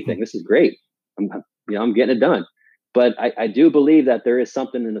thinking anything. This is great. I'm getting it done. But I do believe that there is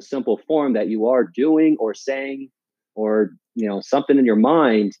something in a simple form that you are doing or saying, or, something in your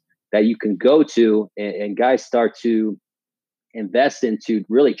mind that you can go to, and guys start to invest into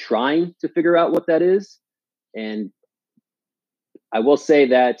really trying to figure out what that is. And I will say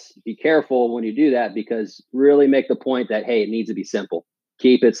that be careful when you do that, because really make the point that, hey, it needs to be simple.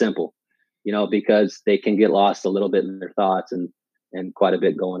 Keep it simple, because they can get lost a little bit in their thoughts. And and quite a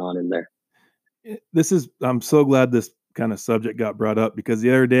bit going on in there. I'm so glad this kind of subject got brought up, because the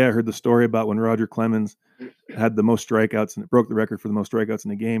other day I heard the story about when Roger Clemens had the most strikeouts and it broke the record for the most strikeouts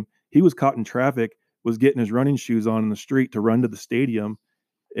in a game. He was caught in traffic, was getting his running shoes on in the street to run to the stadium.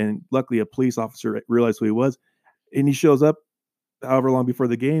 And luckily a police officer realized who he was, and he shows up however long before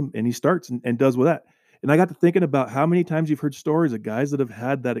the game and he starts and does with that. And I got to thinking about how many times you've heard stories of guys that have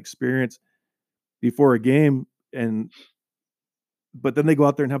had that experience before a game, but then they go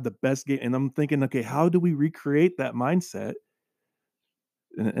out there and have the best game. And I'm thinking, okay, how do we recreate that mindset?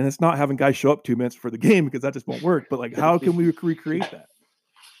 And it's not having guys show up 2 minutes for the game, because that just won't work. But like, how can we recreate that?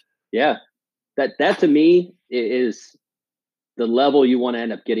 Yeah, that to me is the level you want to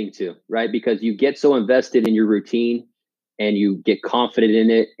end up getting to, right? Because you get so invested in your routine and you get confident in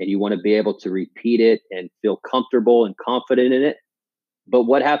it, and you want to be able to repeat it and feel comfortable and confident in it. But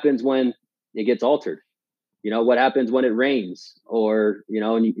what happens when it gets altered? What happens when it rains, or,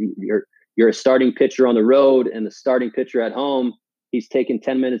 and you're a starting pitcher on the road and the starting pitcher at home, he's taking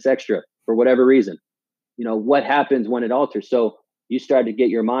 10 minutes extra for whatever reason. What happens when it alters? So you start to get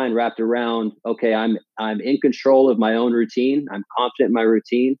your mind wrapped around, okay, I'm in control of my own routine. I'm confident in my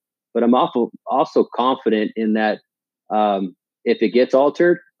routine, but I'm also confident in that if it gets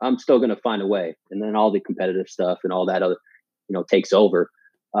altered, I'm still going to find a way. And then all the competitive stuff and all that other, takes over.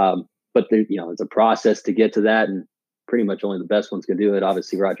 But it's a process to get to that, and pretty much only the best ones can do it.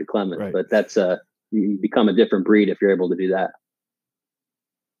 Obviously, Roger Clemens, right. But that's you become a different breed if you're able to do that.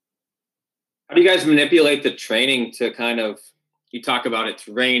 How do you guys manipulate the training to kind of? You talk about it's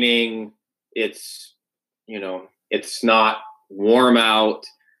raining, it's not warm out.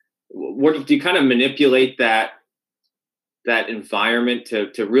 What do you kind of manipulate that environment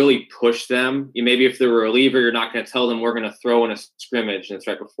to really push them? Maybe if they're a reliever, you're not going to tell them we're going to throw in a scrimmage and it's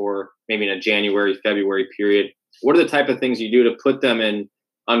right before maybe in a January, February period. What are the type of things you do to put them in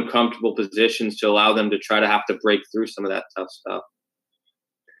uncomfortable positions to allow them to try to have to break through some of that tough stuff?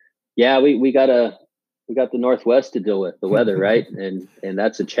 Yeah, we got the Northwest to deal with, the weather, right? And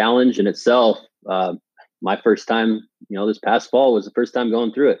that's a challenge in itself. My first time, this past fall was the first time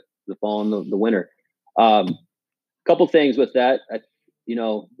going through it, the fall and the winter. Couple things with that.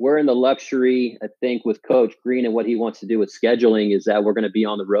 We're in the luxury, I think, with Coach Green and what he wants to do with scheduling is that we're going to be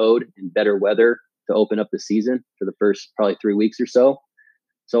on the road in better weather to open up the season for the first probably 3 weeks or so.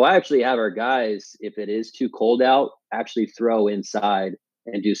 So I actually have our guys, if it is too cold out, actually throw inside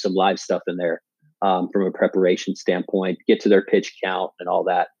and do some live stuff in there from a preparation standpoint, get to their pitch count and all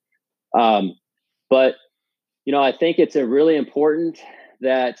that. But, I think it's really important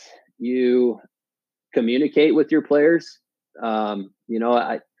that you communicate with your players.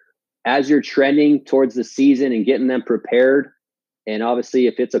 As you're trending towards the season and getting them prepared, and obviously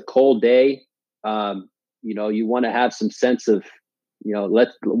if it's a cold day, you want to have some sense of,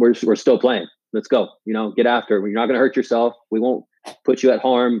 we're still playing. Let's go. Get after it. You're not going to hurt yourself. We won't put you at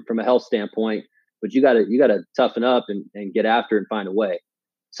harm from a health standpoint, but you got to toughen up and get after it and find a way.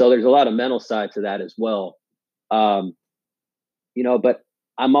 So there's a lot of mental side to that as well. But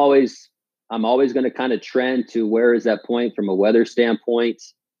I'm always going to kind of trend to where is that point from a weather standpoint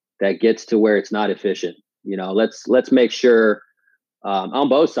that gets to where it's not efficient. Let's make sure on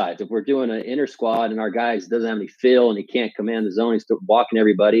both sides, if we're doing an inner squad and our guys doesn't have any feel and he can't command the zone, he's still walking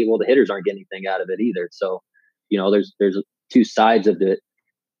everybody. Well, the hitters aren't getting anything out of it either. So, there's two sides of it.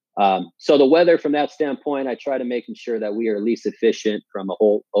 So the weather from that standpoint, I try to making sure that we are at least efficient from a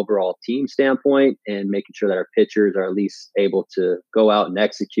whole overall team standpoint and making sure that our pitchers are at least able to go out and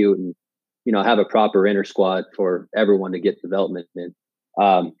execute and, have a proper inner squad for everyone to get development in.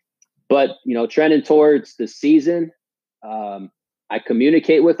 But, trending towards the season, I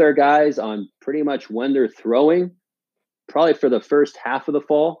communicate with our guys on pretty much when they're throwing, probably for the first half of the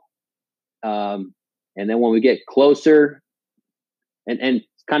fall. And then when we get closer and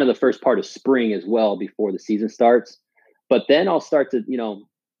kind of the first part of spring as well before the season starts. But then I'll start to,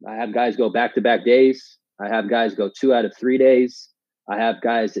 I have guys go back-to-back days. I have guys go 2 out of 3 days. I have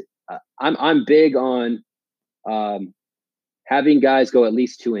guys, I'm big on having guys go at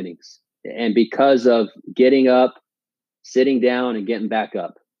least 2 innings. And because of getting up, sitting down and getting back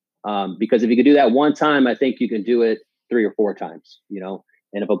up. Because if you could do that one time, I think you can do it 3 or 4 times,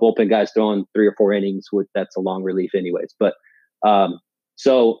 and if a bullpen guy's throwing 3 or 4 innings, that's a long relief anyways. But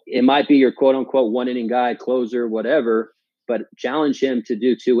so it might be your quote unquote 1 inning guy, closer, whatever, but challenge him to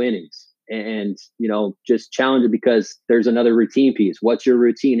do 2 innings and, just challenge it because there's another routine piece. What's your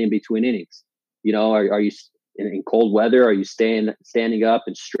routine in between innings? Are you in cold weather? Are you standing up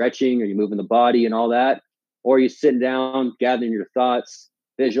and stretching? Are you moving the body and all that? Or are you sitting down, gathering your thoughts,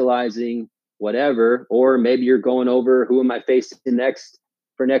 visualizing, whatever, or maybe you're going over who am I facing next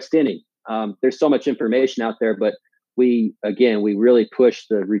for next inning. There's so much information out there, but we really push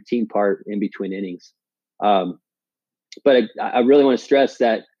the routine part in between innings. But I really want to stress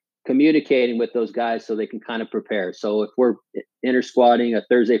that communicating with those guys so they can kind of prepare. So if we're inter-squatting a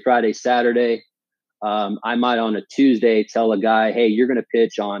Thursday, Friday, Saturday, I might on a Tuesday tell a guy, hey, you're going to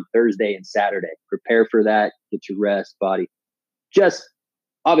pitch on Thursday and Saturday. Prepare for that. Get your rest, body. Just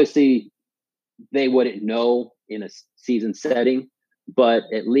obviously they wouldn't know in a season setting, but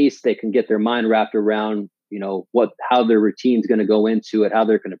at least they can get their mind wrapped around, how their routine's going to go into it, how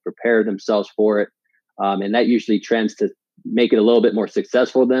they're going to prepare themselves for it. And that usually trends to make it a little bit more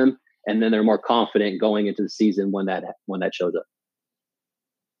successful for them. And then they're more confident going into the season when that shows up.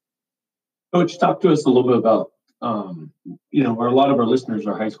 Coach, talk to us a little bit about, where a lot of our listeners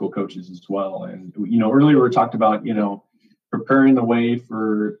are high school coaches as well. And, earlier we talked about, preparing the way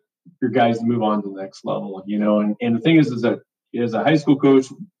for your guys to move on to the next level, and the thing is that as a high school coach,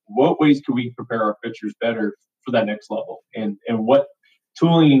 what ways can we prepare our pitchers better for that next level? And what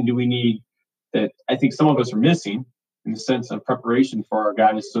tooling do we need that I think some of us are missing in the sense of preparation for our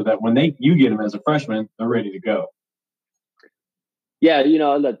guys so that when you get them as a freshman, they're ready to go? Yeah,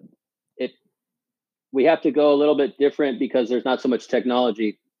 we have to go a little bit different because there's not so much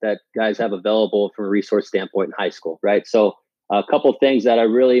technology that guys have available from a resource standpoint in high school, right? So a couple of things that I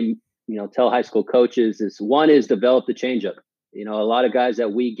really, tell high school coaches is one is develop the changeup. A lot of guys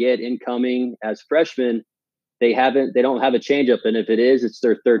that we get incoming as freshmen, they don't have a changeup. And if it is, it's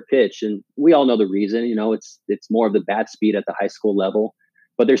their third pitch. And we all know the reason, it's more of the bat speed at the high school level,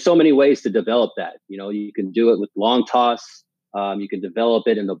 but there's so many ways to develop that. You can do it with long toss. You can develop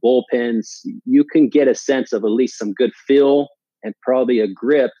it in the bullpens. You can get a sense of at least some good feel and probably a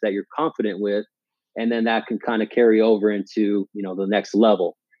grip that you're confident with. And then that can kind of carry over into, the next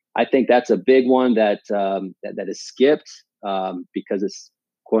level. I think that's a big one that is skipped because it's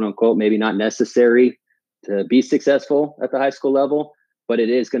quote unquote, maybe not necessary to be successful at the high school level, but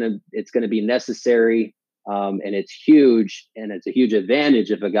it's going to be necessary. And it's huge. And it's a huge advantage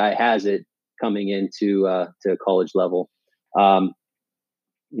if a guy has it coming into to college level. There's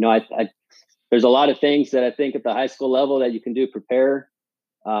a lot of things that I think at the high school level that you can do prepare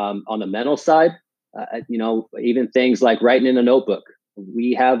on the mental side. Even things like writing in a notebook.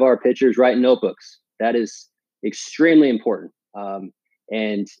 We have our pitchers writing notebooks. That is extremely important.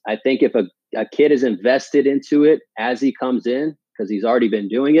 And I think if a kid is invested into it as he comes in, because he's already been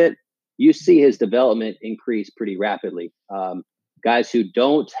doing it, you see his development increase pretty rapidly. Guys who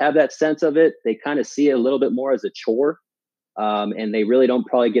don't have that sense of it, they kind of see it a little bit more as a chore. And they really don't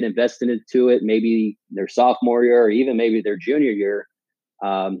probably get invested into it. Maybe their sophomore year or even maybe their junior year.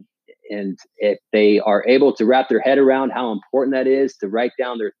 And if they are able to wrap their head around how important that is to write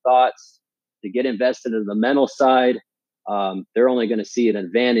down their thoughts, to get invested in the mental side, they're only going to see an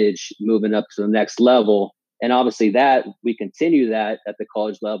advantage moving up to the next level. And obviously that we continue that at the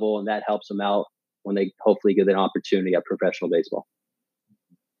college level, and that helps them out when they hopefully get an opportunity at professional baseball.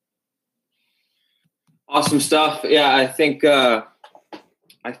 Awesome stuff. Yeah, I think a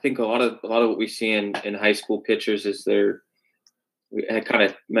lot of what we see in high school pitchers is I kind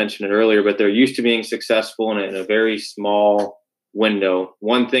of mentioned it earlier, but they're used to being successful in a very small window.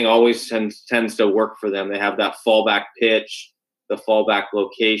 One thing always tends to work for them. They have that fallback pitch, the fallback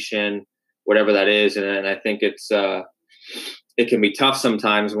location, whatever that is, and I think it can be tough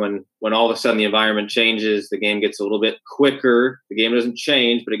sometimes when all of a sudden the environment changes, the game gets a little bit quicker. The game doesn't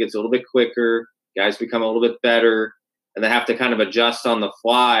change, but it gets a little bit quicker. Guys become a little bit better, and they have to kind of adjust on the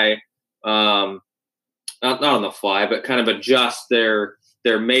fly. Not on the fly, but kind of adjust their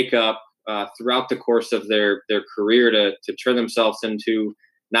makeup throughout the course of their career to turn themselves into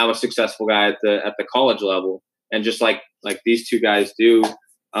now a successful guy at the college level. And just like these two guys do,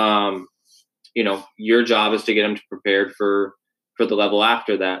 your job is to get them prepared for the level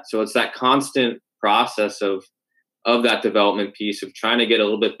after that. So it's that constant process of that development piece of trying to get a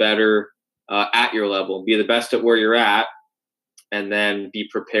little bit better at your level, be the best at where you're at, and then be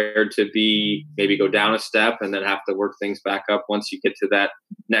prepared to maybe go down a step and then have to work things back up once you get to that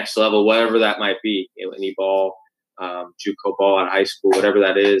next level, whatever that might be, any ball, JUCO ball at high school, whatever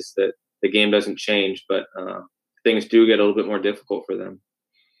that is, that the game doesn't change, but things do get a little bit more difficult for them.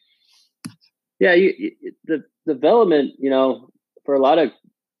 Yeah. The development, for a lot of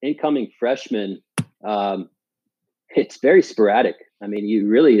incoming freshmen, it's very sporadic. I mean, it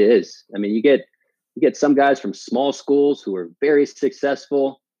really is. I mean, you get some guys from small schools who are very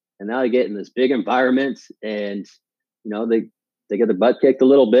successful, and now they get in this big environment, and they get their butt kicked a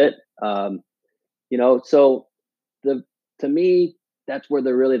little bit. So to me, that's where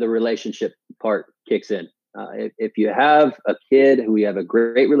the relationship part kicks in. If you have a kid who you have a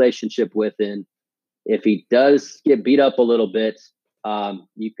great relationship with, and if he does get beat up a little bit,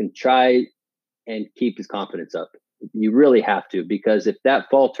 you can try and keep his confidence up. You really have to, because if that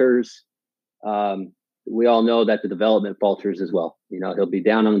falters, we all know that the development falters as well. He'll be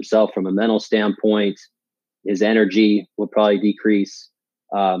down on himself from a mental standpoint. His energy will probably decrease.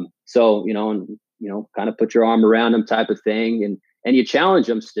 So, kind of put your arm around him type of thing. And you challenge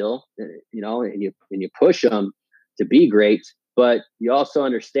him still, and you push him to be great. But you also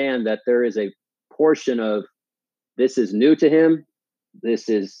understand that there is a portion of this is new to him. This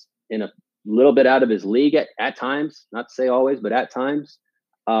is in a little bit out of his league at times, not to say always, but at times.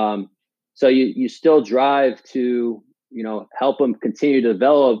 So you still drive to, help him continue to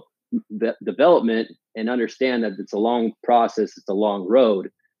develop the development and understand that it's a long process. It's a long road.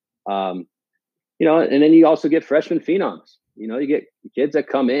 And then you also get freshman phenoms. You get kids that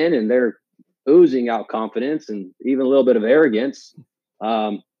come in and they're oozing out confidence and even a little bit of arrogance,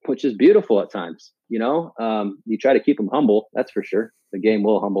 which is beautiful at times. You try to keep them humble. That's for sure. The game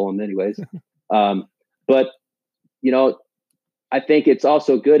will humble them anyways. But, I think it's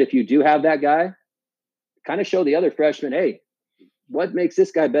also good if you do have that guy, kind of show the other freshmen, hey, what makes this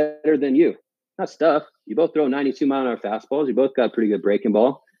guy better than you? Not stuff. You both throw 92-mile-an-hour fastballs. You both got a pretty good breaking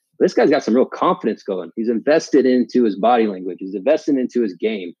ball. This guy's got some real confidence going. He's invested into his body language. He's invested into his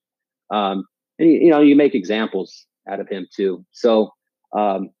game. And, you make examples out of him too. So,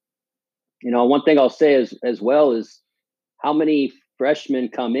 one thing I'll say as well is how many freshmen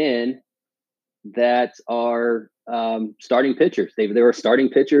come in that are starting pitchers. They were starting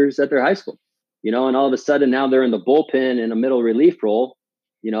pitchers at their high school, and all of a sudden now they're in the bullpen in a middle relief role,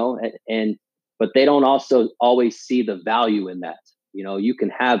 but they don't also always see the value in that. You can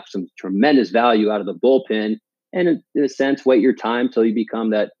have some tremendous value out of the bullpen and in a sense, wait your time till you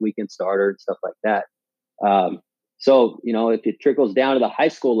become that weekend starter and stuff like that. So, if it trickles down to the high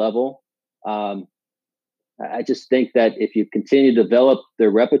school level, I just think that if you continue to develop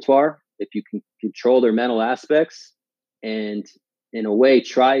their repertoire, if you can control their mental aspects and in a way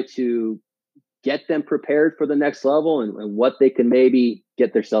try to get them prepared for the next level and what they can maybe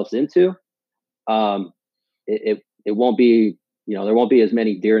get themselves into, it won't be, there won't be as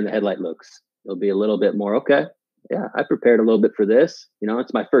many deer in the headlight looks. It'll be a little bit more, okay, yeah, I prepared a little bit for this.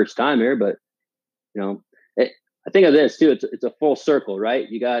 It's my first time here, but, I think of this too. It's a full circle, right?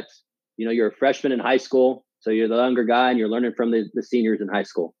 You got, you're a freshman in high school. So you're the younger guy and you're learning from the seniors in high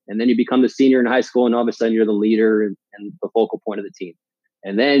school. And then you become the senior in high school and all of a sudden you're the leader and the focal point of the team.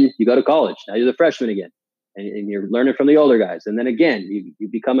 And then you go to college. Now you're the freshman again and you're learning from the older guys. And then again, you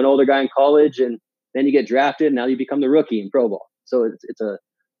become an older guy in college and then you get drafted. And now you become the rookie in pro ball. So it's a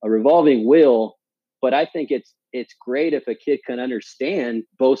revolving wheel, but I think it's great if a kid can understand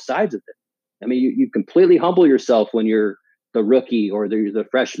both sides of it. I mean, you completely humble yourself when you're the rookie or the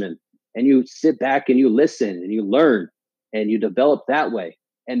freshman. And you sit back and you listen and you learn and you develop that way.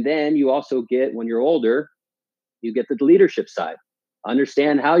 And then you also get, when you're older, you get the leadership side.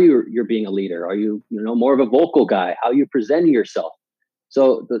 Understand how you're being a leader. Are you, more of a vocal guy? How you presenting yourself?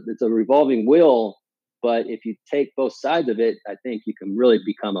 So it's a revolving wheel. But if you take both sides of it, I think you can really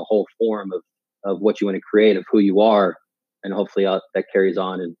become a whole form of what you want to create, of who you are. And hopefully that carries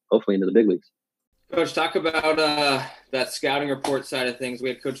on and hopefully into the big leagues. Coach, talk about that scouting report side of things. We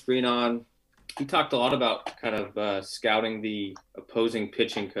had Coach Green on. He talked a lot about kind of scouting the opposing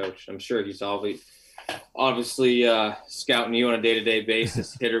pitching coach. I'm sure he's obviously scouting you on a day-to-day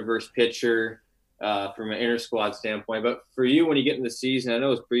basis, hitter versus pitcher, from an inter-squad standpoint. But for you, when you get in the season, I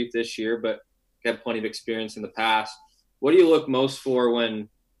know it's brief this year, but you have plenty of experience in the past. What do you look most for when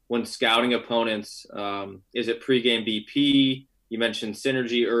scouting opponents? Is it pregame BP? You mentioned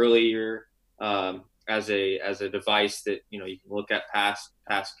Synergy earlier. As a device that you can look at past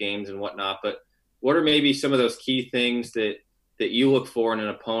games and whatnot, but what are maybe some of those key things that you look for in an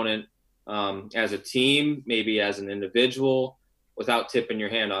opponent, as a team, maybe as an individual, without tipping your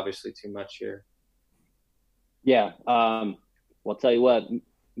hand obviously too much here? Yeah, well, I'll tell you what,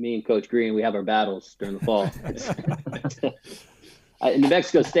 me and Coach Green, we have our battles during the fall. New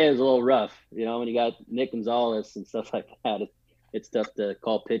Mexico State is a little rough, when you got Nick Gonzalez and stuff like that. It's tough to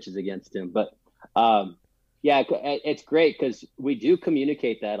call pitches against him, but yeah, it's great because we do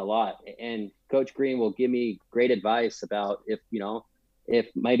communicate that a lot. And Coach Green will give me great advice about if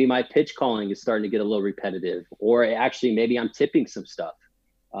maybe my pitch calling is starting to get a little repetitive, or actually maybe I'm tipping some stuff,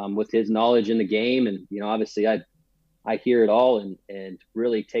 with his knowledge in the game. And, obviously I hear it all and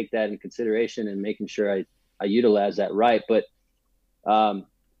really take that in consideration and making sure I utilize that right. But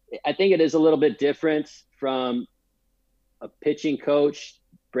I think it is a little bit different from a pitching coach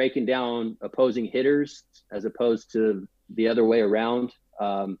breaking down opposing hitters as opposed to the other way around.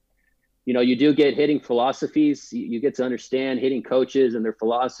 You know, you do get hitting philosophies. You get to understand hitting coaches and their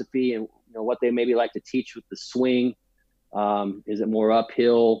philosophy and, you know, what they maybe like to teach with the swing. Is it more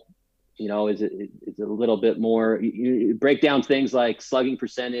uphill? You know, is it a little bit more, you break down things like slugging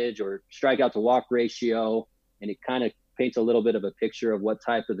percentage or strikeout to walk ratio, and it kind of paints a little bit of a picture of what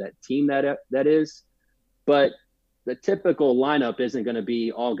type of that team that is. But the typical lineup isn't going to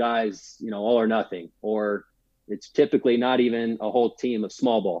be all guys, you know, all or nothing, or it's typically not even a whole team of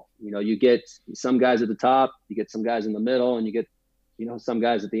small ball. You know, you get some guys at the top, you get some guys in the middle, and you get, you know, some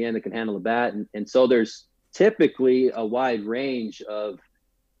guys at the end that can handle the bat. And so there's typically a wide range of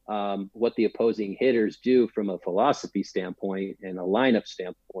what the opposing hitters do from a philosophy standpoint and a lineup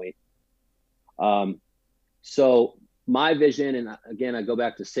standpoint. So my vision, and again, I go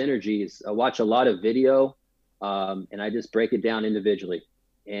back to synergies, I watch a lot of video, and I just break it down individually.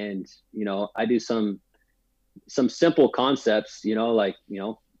 And, you know, I do some simple concepts, you know, like, you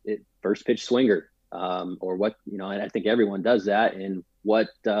know, first pitch swinger, or what, you know, and I think everyone does that, and what,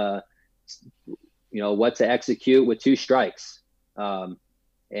 you know, what to execute with 2 strikes.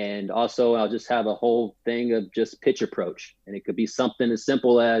 And also I'll just have a whole thing of just pitch approach. And it could be something as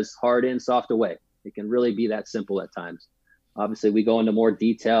simple as hard in, soft away. It can really be that simple at times. Obviously we go into more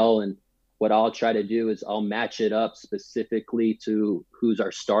detail, and what I'll try to do is I'll match it up specifically to who's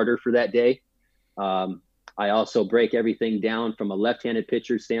our starter for that day. I also break everything down from a left-handed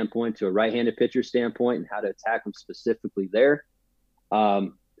pitcher standpoint to a right-handed pitcher standpoint and how to attack them specifically there.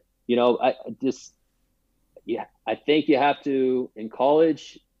 You know, I think you have to, in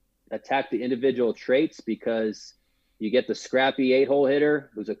college, attack the individual traits, because you get the scrappy 8-hole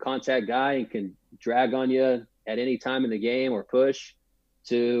hitter who's a contact guy and can drag on you at any time in the game or push,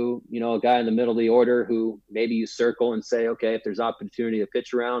 to, you know, a guy in the middle of the order who maybe you circle and say, okay, if there's opportunity to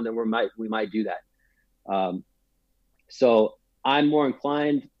pitch around, then we might do that. So I'm more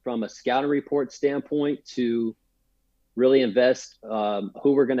inclined from a scouting report standpoint to really invest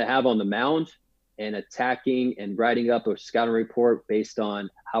who we're going to have on the mound, and attacking and writing up a scouting report based on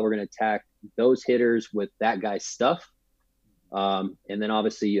how we're going to attack those hitters with that guy's stuff. And then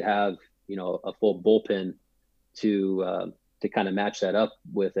obviously you have, you know, a full bullpen to kind of match that up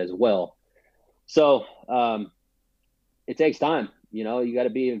with as well. So it takes time, you know, you got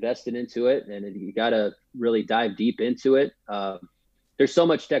to be invested into it, and you got to really dive deep into it. There's so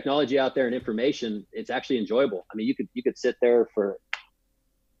much technology out there and information. It's actually enjoyable. I mean, you could sit there for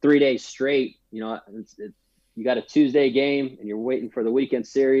 3 days straight, you know, you got a Tuesday game and you're waiting for the weekend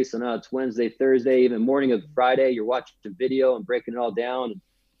series. So now it's Wednesday, Thursday, even morning of Friday, you're watching the video and breaking it all down.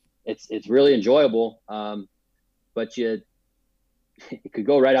 And it's really enjoyable. But it could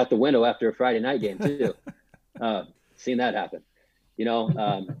go right out the window after a Friday night game too. Seen that happen, you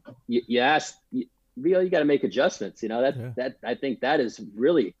know. You got to make adjustments, you know, that I think that is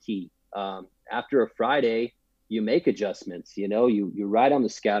really a key. After a Friday, you make adjustments, you know, you write on the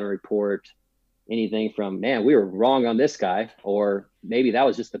scouting report anything from, man, we were wrong on this guy, or maybe that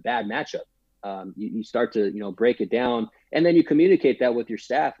was just a bad matchup. You start to, you know, break it down, and then you communicate that with your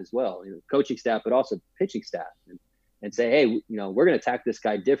staff as well, you know, coaching staff, but also pitching staff, and say, hey, you know, we're going to attack this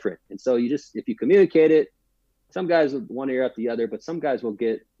guy different. And so if you communicate it, some guys will one ear out the other, but some guys will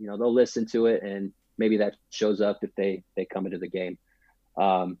get, you know, they'll listen to it, and maybe that shows up if they come into the game.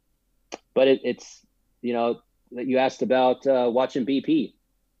 But it's, you know, you asked about watching BP.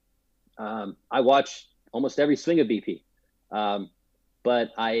 I watch almost every swing of BP,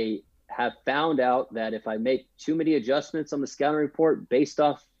 but I have found out that if I make too many adjustments on the scouting report based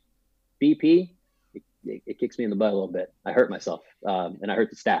off BP, it kicks me in the butt a little bit. I hurt myself, and I hurt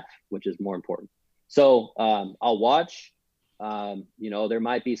the staff, which is more important. So I'll watch. You know, there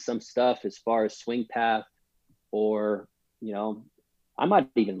might be some stuff as far as swing path, or, you know, I might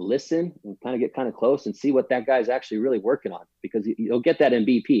even listen and kind of get kind of close and see what that guy's actually really working on, because you'll get that in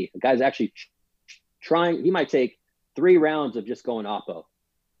BP. The guy's actually trying. He might take 3 rounds of just going oppo,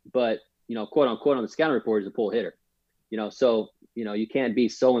 but, you know, quote unquote, on the scouting report, he's a pull hitter. You know, so, you know, you can't be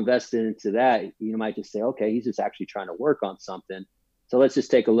so invested into that. You might just say, okay, he's just actually trying to work on something. So let's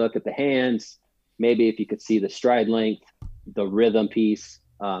just take a look at the hands. Maybe if you could see the stride length, the rhythm piece.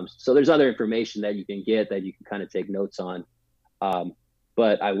 So there's other information that you can get that you can kind of take notes on.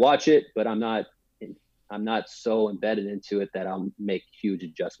 But I watch it, but I'm not so embedded into it that I'll make huge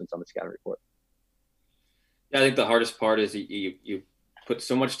adjustments on the scouting report. Yeah, I think the hardest part is you put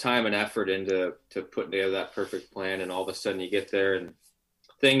so much time and effort into putting together that perfect plan, and all of a sudden you get there and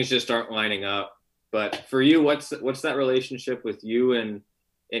things just aren't lining up. But for you, what's that relationship with you and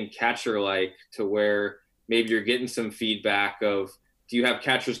catcher like, to where maybe you're getting some feedback of, do you have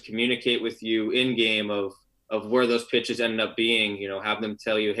catchers communicate with you in game of where those pitches ended up being, have them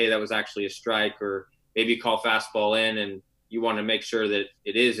tell you, hey, that was actually a strike, or maybe call fastball in and you want to make sure that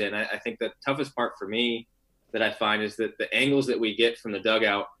it is in. I think the toughest part for me that I find is that the angles that we get from the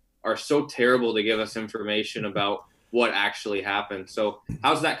dugout are so terrible to give us information about what actually happened. So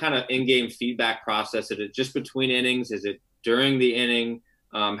how's that kind of in-game feedback process? Is it just between innings? Is it during the inning?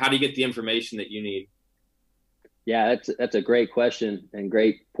 How do you get the information that you need? Yeah, that's a great question and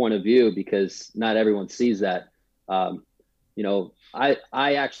great point of view, because not everyone sees that. I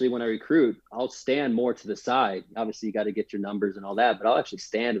actually, when I recruit, I'll stand more to the side. Obviously, you got to get your numbers and all that, but I'll actually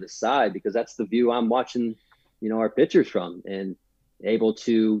stand to the side because that's the view I'm watching, our pitchers from, and able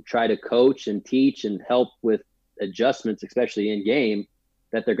to try to coach and teach and help with adjustments, especially in game,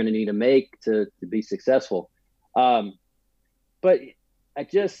 that they're going to need to make to be successful. But I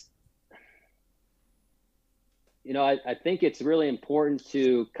just, I think it's really important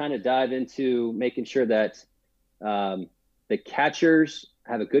to kind of dive into making sure that the catchers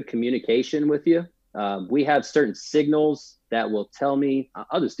have a good communication with you. We have certain signals that will tell me,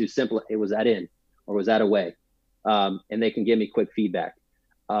 I'll just do simple, was that in or was that away? And they can give me quick feedback.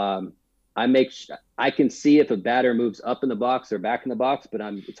 I can see if a batter moves up in the box or back in the box, but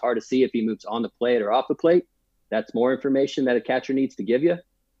it's hard to see if he moves on the plate or off the plate. That's more information that a catcher needs to give you.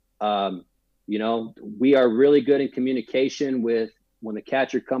 We are really good in communication with when the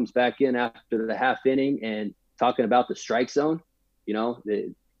catcher comes back in after the half inning and talking about the strike zone.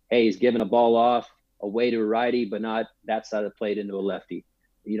 Hey, he's giving a ball off away to a righty, but not that side of the plate into a lefty.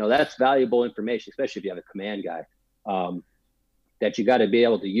 That's valuable information, especially if you have a command guy, that you got to be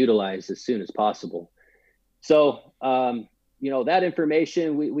able to utilize as soon as possible. So, that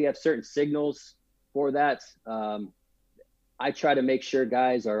information, we have certain signals for that. I try to make sure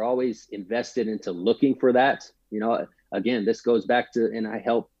guys are always invested into looking for that. Again, this goes back to, and I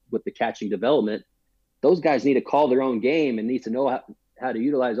help with the catching development. Those guys need to call their own game and need to know how to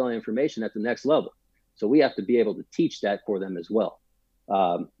utilize all the information at the next level. So we have to be able to teach that for them as well.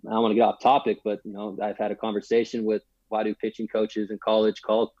 I don't want to get off topic, but I've had a conversation with why do pitching coaches in college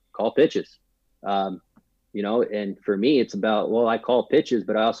call pitches. And for me, it's about, I call pitches,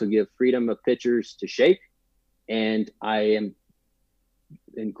 but I also give freedom of pitchers to shape. And I am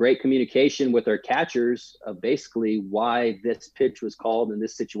in great communication with our catchers of basically why this pitch was called in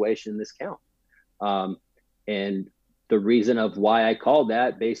this situation, this count. And the reason of why I called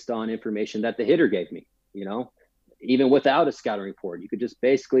that based on information that the hitter gave me, even without a scouting report, you could just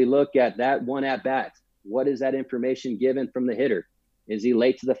basically look at that one at bat. What is that information given from the hitter? Is he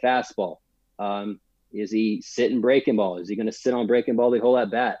late to the fastball? Is he sitting breaking ball? Is he going to sit on breaking ball the whole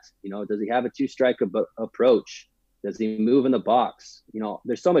at bat? Does he have a 2-strike approach? Does he move in the box?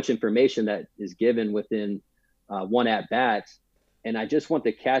 There's so much information that is given within one at bat, and I just want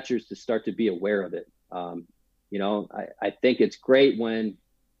the catchers to start to be aware of it. I think it's great when,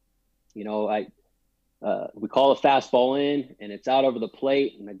 we call a fastball in and it's out over the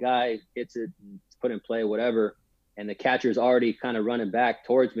plate and the guy hits it and it's put in play, whatever, and the catcher's already kind of running back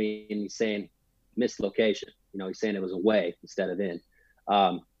towards me and he's saying missed location. He's saying it was away instead of in.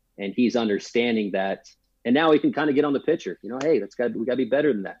 And he's understanding that. And now he can kind of get on the pitcher, hey, we got to be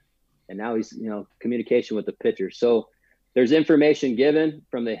better than that. And now he's, communication with the pitcher. So there's information given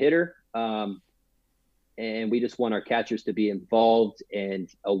from the hitter. And we just want our catchers to be involved and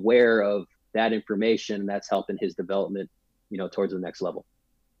aware of that information. That's helping his development, towards the next level.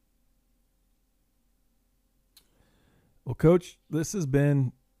 Well, Coach, this has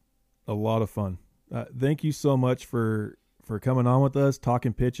been a lot of fun. Thank you so much for coming on with us,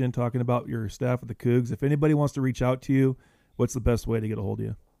 talking pitching, talking about your staff at the Cougs. If anybody wants to reach out to you, what's the best way to get a hold of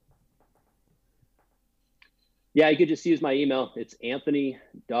you? Yeah, you could just use my email. It's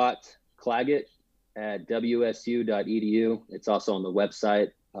anthony.claggett@wsu.edu. It's also on the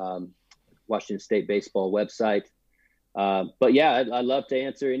website, Washington State baseball website. But yeah, I'd love to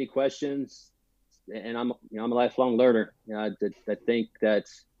answer any questions. And I'm a lifelong learner. I think that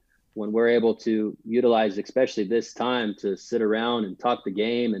when we're able to utilize, especially this time, to sit around and talk the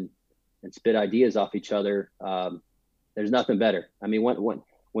game and spit ideas off each other, there's nothing better. I mean,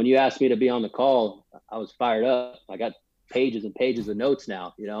 when you asked me to be on the call, I was fired up. I got pages and pages of notes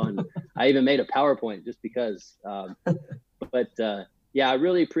now, and I even made a PowerPoint just because. Yeah, I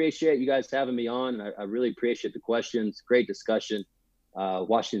really appreciate you guys having me on. And I really appreciate the questions. Great discussion.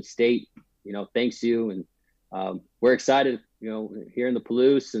 Washington State, thanks you. And we're excited, here in the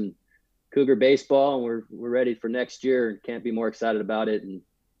Palouse and Cougar baseball, and we're ready for next year and can't be more excited about it and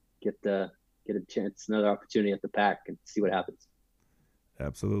get a chance, another opportunity at the PAC and see what happens.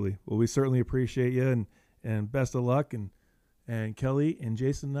 Absolutely. Well, we certainly appreciate you. And and best of luck. And Kelly and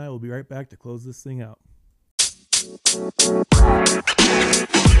Jason and I will be right back to close this thing out.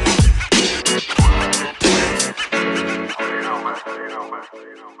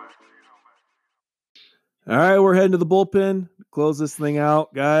 All right, we're heading to the bullpen. Close this thing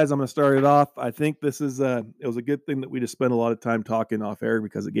out, guys. I'm going to start it off. I think this is it was a good thing that we just spent a lot of time talking off air,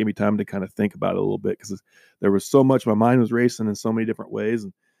 because it gave me time to kind of think about it a little bit, because there was so much. My mind was racing in so many different ways,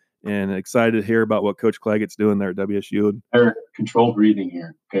 and excited to hear about what Coach Cleggett's doing there at WSU. Eric, controlled breathing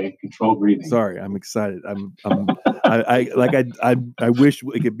here. Okay, controlled breathing. Sorry, I'm excited. I wish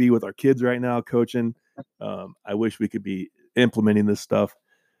we could be with our kids right now coaching. I wish we could be implementing this stuff.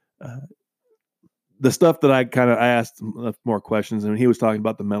 The stuff that I asked more questions, and he was talking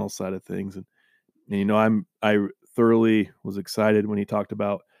about the mental side of things, and I thoroughly was excited when he talked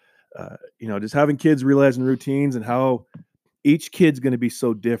about just having kids realizing routines and how each kid's going to be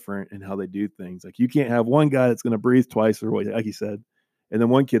so different in how they do things. Like, you can't have one guy that's going to breathe twice, or like he said, and then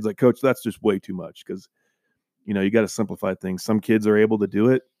one kid's like, Coach, that's just way too much, because you got to simplify things. Some kids are able to do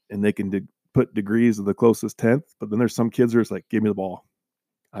it and they can put degrees of the closest tenth, but then there's some kids who are just like, give me the ball,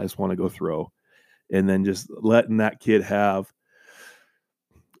 I just want to go throw. And then just letting that kid have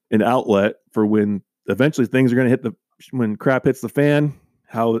an outlet for when eventually things are going to hit when crap hits the fan,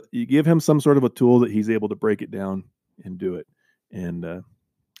 how you give him some sort of a tool that he's able to break it down and do it. And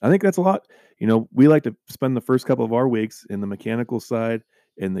I think that's a lot. We like to spend the first couple of our weeks in the mechanical side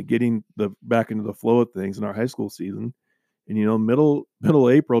and getting back into the flow of things in our high school season. And middle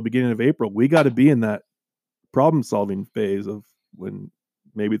April, beginning of April, we got to be in that problem solving phase of when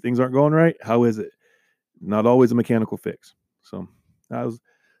maybe things aren't going right. How is it? Not always a mechanical fix. So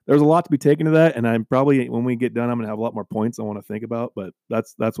there's a lot to be taken to that. And I'm probably, when we get done, I'm going to have a lot more points I want to think about, but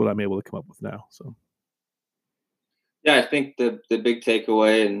that's what I'm able to come up with now. So. Yeah, I think the big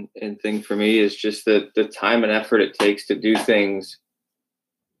takeaway and thing for me is just the time and effort it takes to do things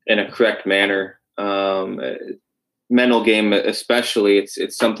in a correct manner. Mental game especially,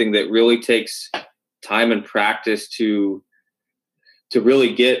 it's something that really takes time and practice to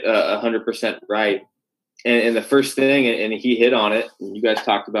really get 100% right. And the first thing, and he hit on it, and you guys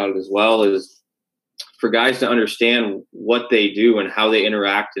talked about it as well, is for guys to understand what they do and how they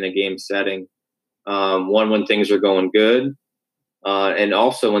interact in a game setting. When things are going good, and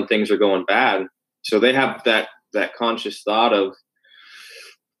also when things are going bad. So they have that conscious thought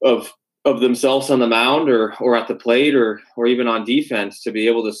of themselves on the mound or at the plate or even on defense, to be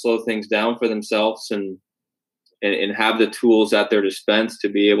able to slow things down for themselves and have the tools at their dispense to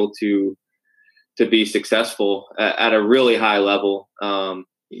be able to be successful at a really high level.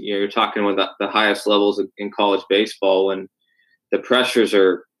 You're talking with the highest levels in college baseball, when the pressures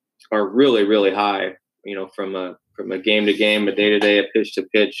are really, really high, from a game to game, a day to day, a pitch to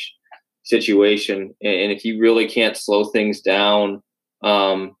pitch situation. And if you really can't slow things down,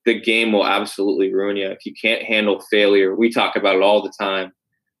 the game will absolutely ruin you. If you can't handle failure, we talk about it all the time,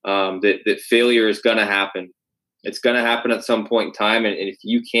 that failure is going to happen. It's going to happen at some point in time. And if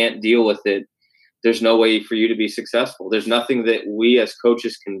you can't deal with it, there's no way for you to be successful. There's nothing that we as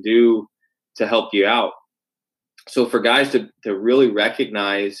coaches can do to help you out. So for guys to really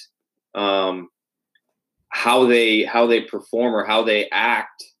recognize how they perform or how they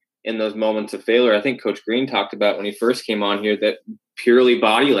act in those moments of failure, I think Coach Green talked about when he first came on here, that purely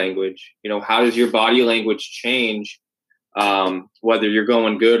body language. How does your body language change, whether you're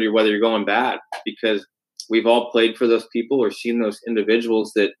going good or whether you're going bad? Because we've all played for those people or seen those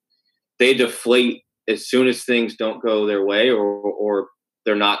individuals that they deflate as soon as things don't go their way or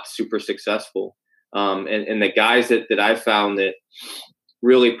they're not super successful. And the guys that I've found that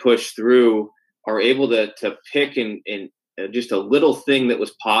really push through are able to pick in just a little thing that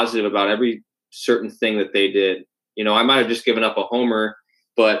was positive about every certain thing that they did. I might have just given up a homer,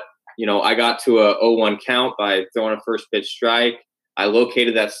 but I got to a 0-1 count by throwing a first pitch strike. I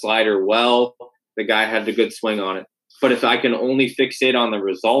located that slider well. The guy had a good swing on it. But if I can only fixate on the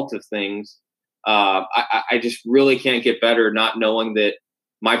result of things, I just really can't get better not knowing that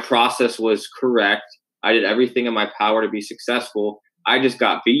my process was correct. I did everything in my power to be successful. I just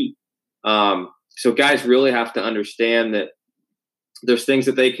got beat. So guys really have to understand that there's things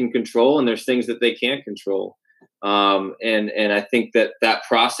that they can control and there's things that they can't control. And I think that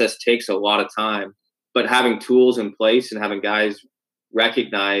process takes a lot of time, but having tools in place and having guys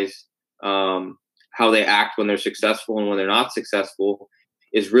recognize how they act when they're successful and when they're not successful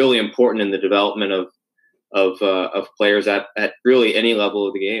is really important in the development of players at really any level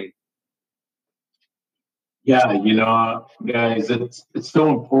of the game. Yeah, guys, it's so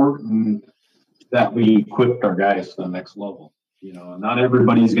important that we equip our guys to the next level. Not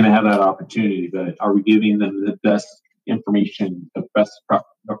everybody's going to have that opportunity, but are we giving them the best information, the best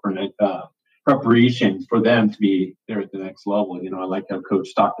preparation for them to be there at the next level? I like how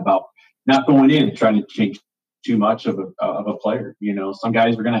Coach talked about not going in and trying to change too much of a player. Some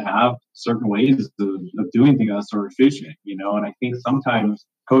guys are going to have certain ways of doing things that are efficient, and I think sometimes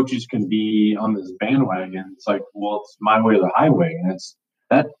coaches can be on this bandwagon. It's like, well, it's my way or the highway. And it's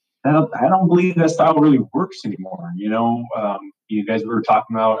that I don't believe that style really works anymore. You guys were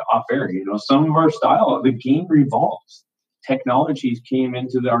talking about off air, some of our style, the game revolves. Technologies came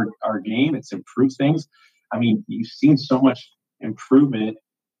into our game. It's improved things. I mean, you've seen so much improvement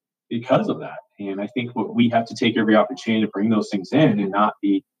because of that. And I think what we have to take every opportunity to bring those things in and not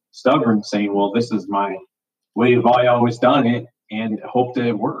be stubborn saying, well, this is my way of I always done it and hope that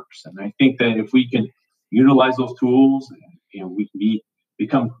it works. And I think that if we can utilize those tools, we can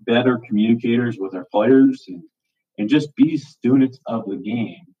become better communicators with our players and just be students of the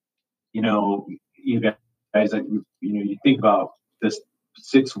game. You guys, you think about this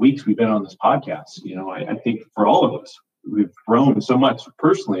 6 weeks we've been on this podcast, I think for all of us, we've grown so much.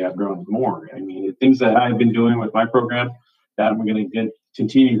 Personally, I've grown more. I mean, the things that I've been doing with my program that I'm going to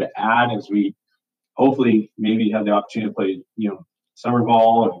continue to add as we hopefully maybe have the opportunity to play, summer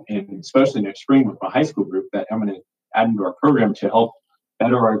ball and especially next spring with my high school group that I'm going to add into our program to help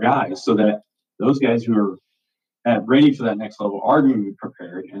better our guys so that those guys who are ready for that next level are going to be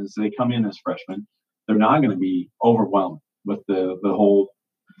prepared. And as they come in as freshmen, they're not going to be overwhelmed with the whole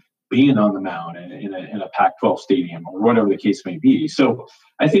being on the mound in a Pac-12 stadium or whatever the case may be. So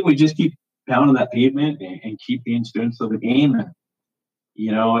I think we just keep pounding that pavement and keep being students of the game. And,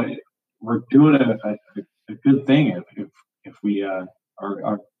 we're doing a good thing if we are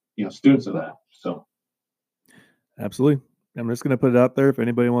students of that. So. Absolutely. I'm just going to put it out there. If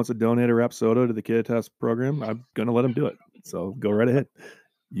anybody wants to donate a Rapsodo to the Kittitas program, I'm going to let them do it. So go right ahead.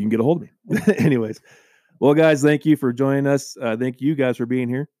 You can get a hold of me. Anyways. Well, guys, thank you for joining us. Thank you guys for being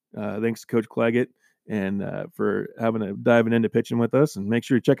here. Thanks to Coach Claggett and for diving into pitching with us. And make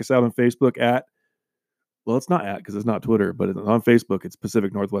sure you check us out on Facebook it's not because it's not Twitter, but on Facebook, it's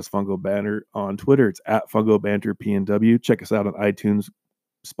Pacific Northwest Fungo Banter. On Twitter, it's @Fungo Banter PNW. Check us out on iTunes,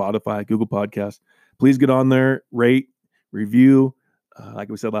 Spotify, Google Podcasts. Please get on there, rate, review. Like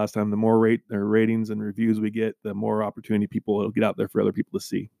we said last time, the more ratings and reviews we get, the more opportunity will get out there for other people to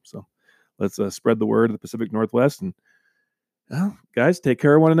see. So let's spread the word of the Pacific Northwest. And guys, take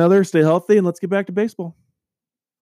care of one another, stay healthy, and let's get back to baseball.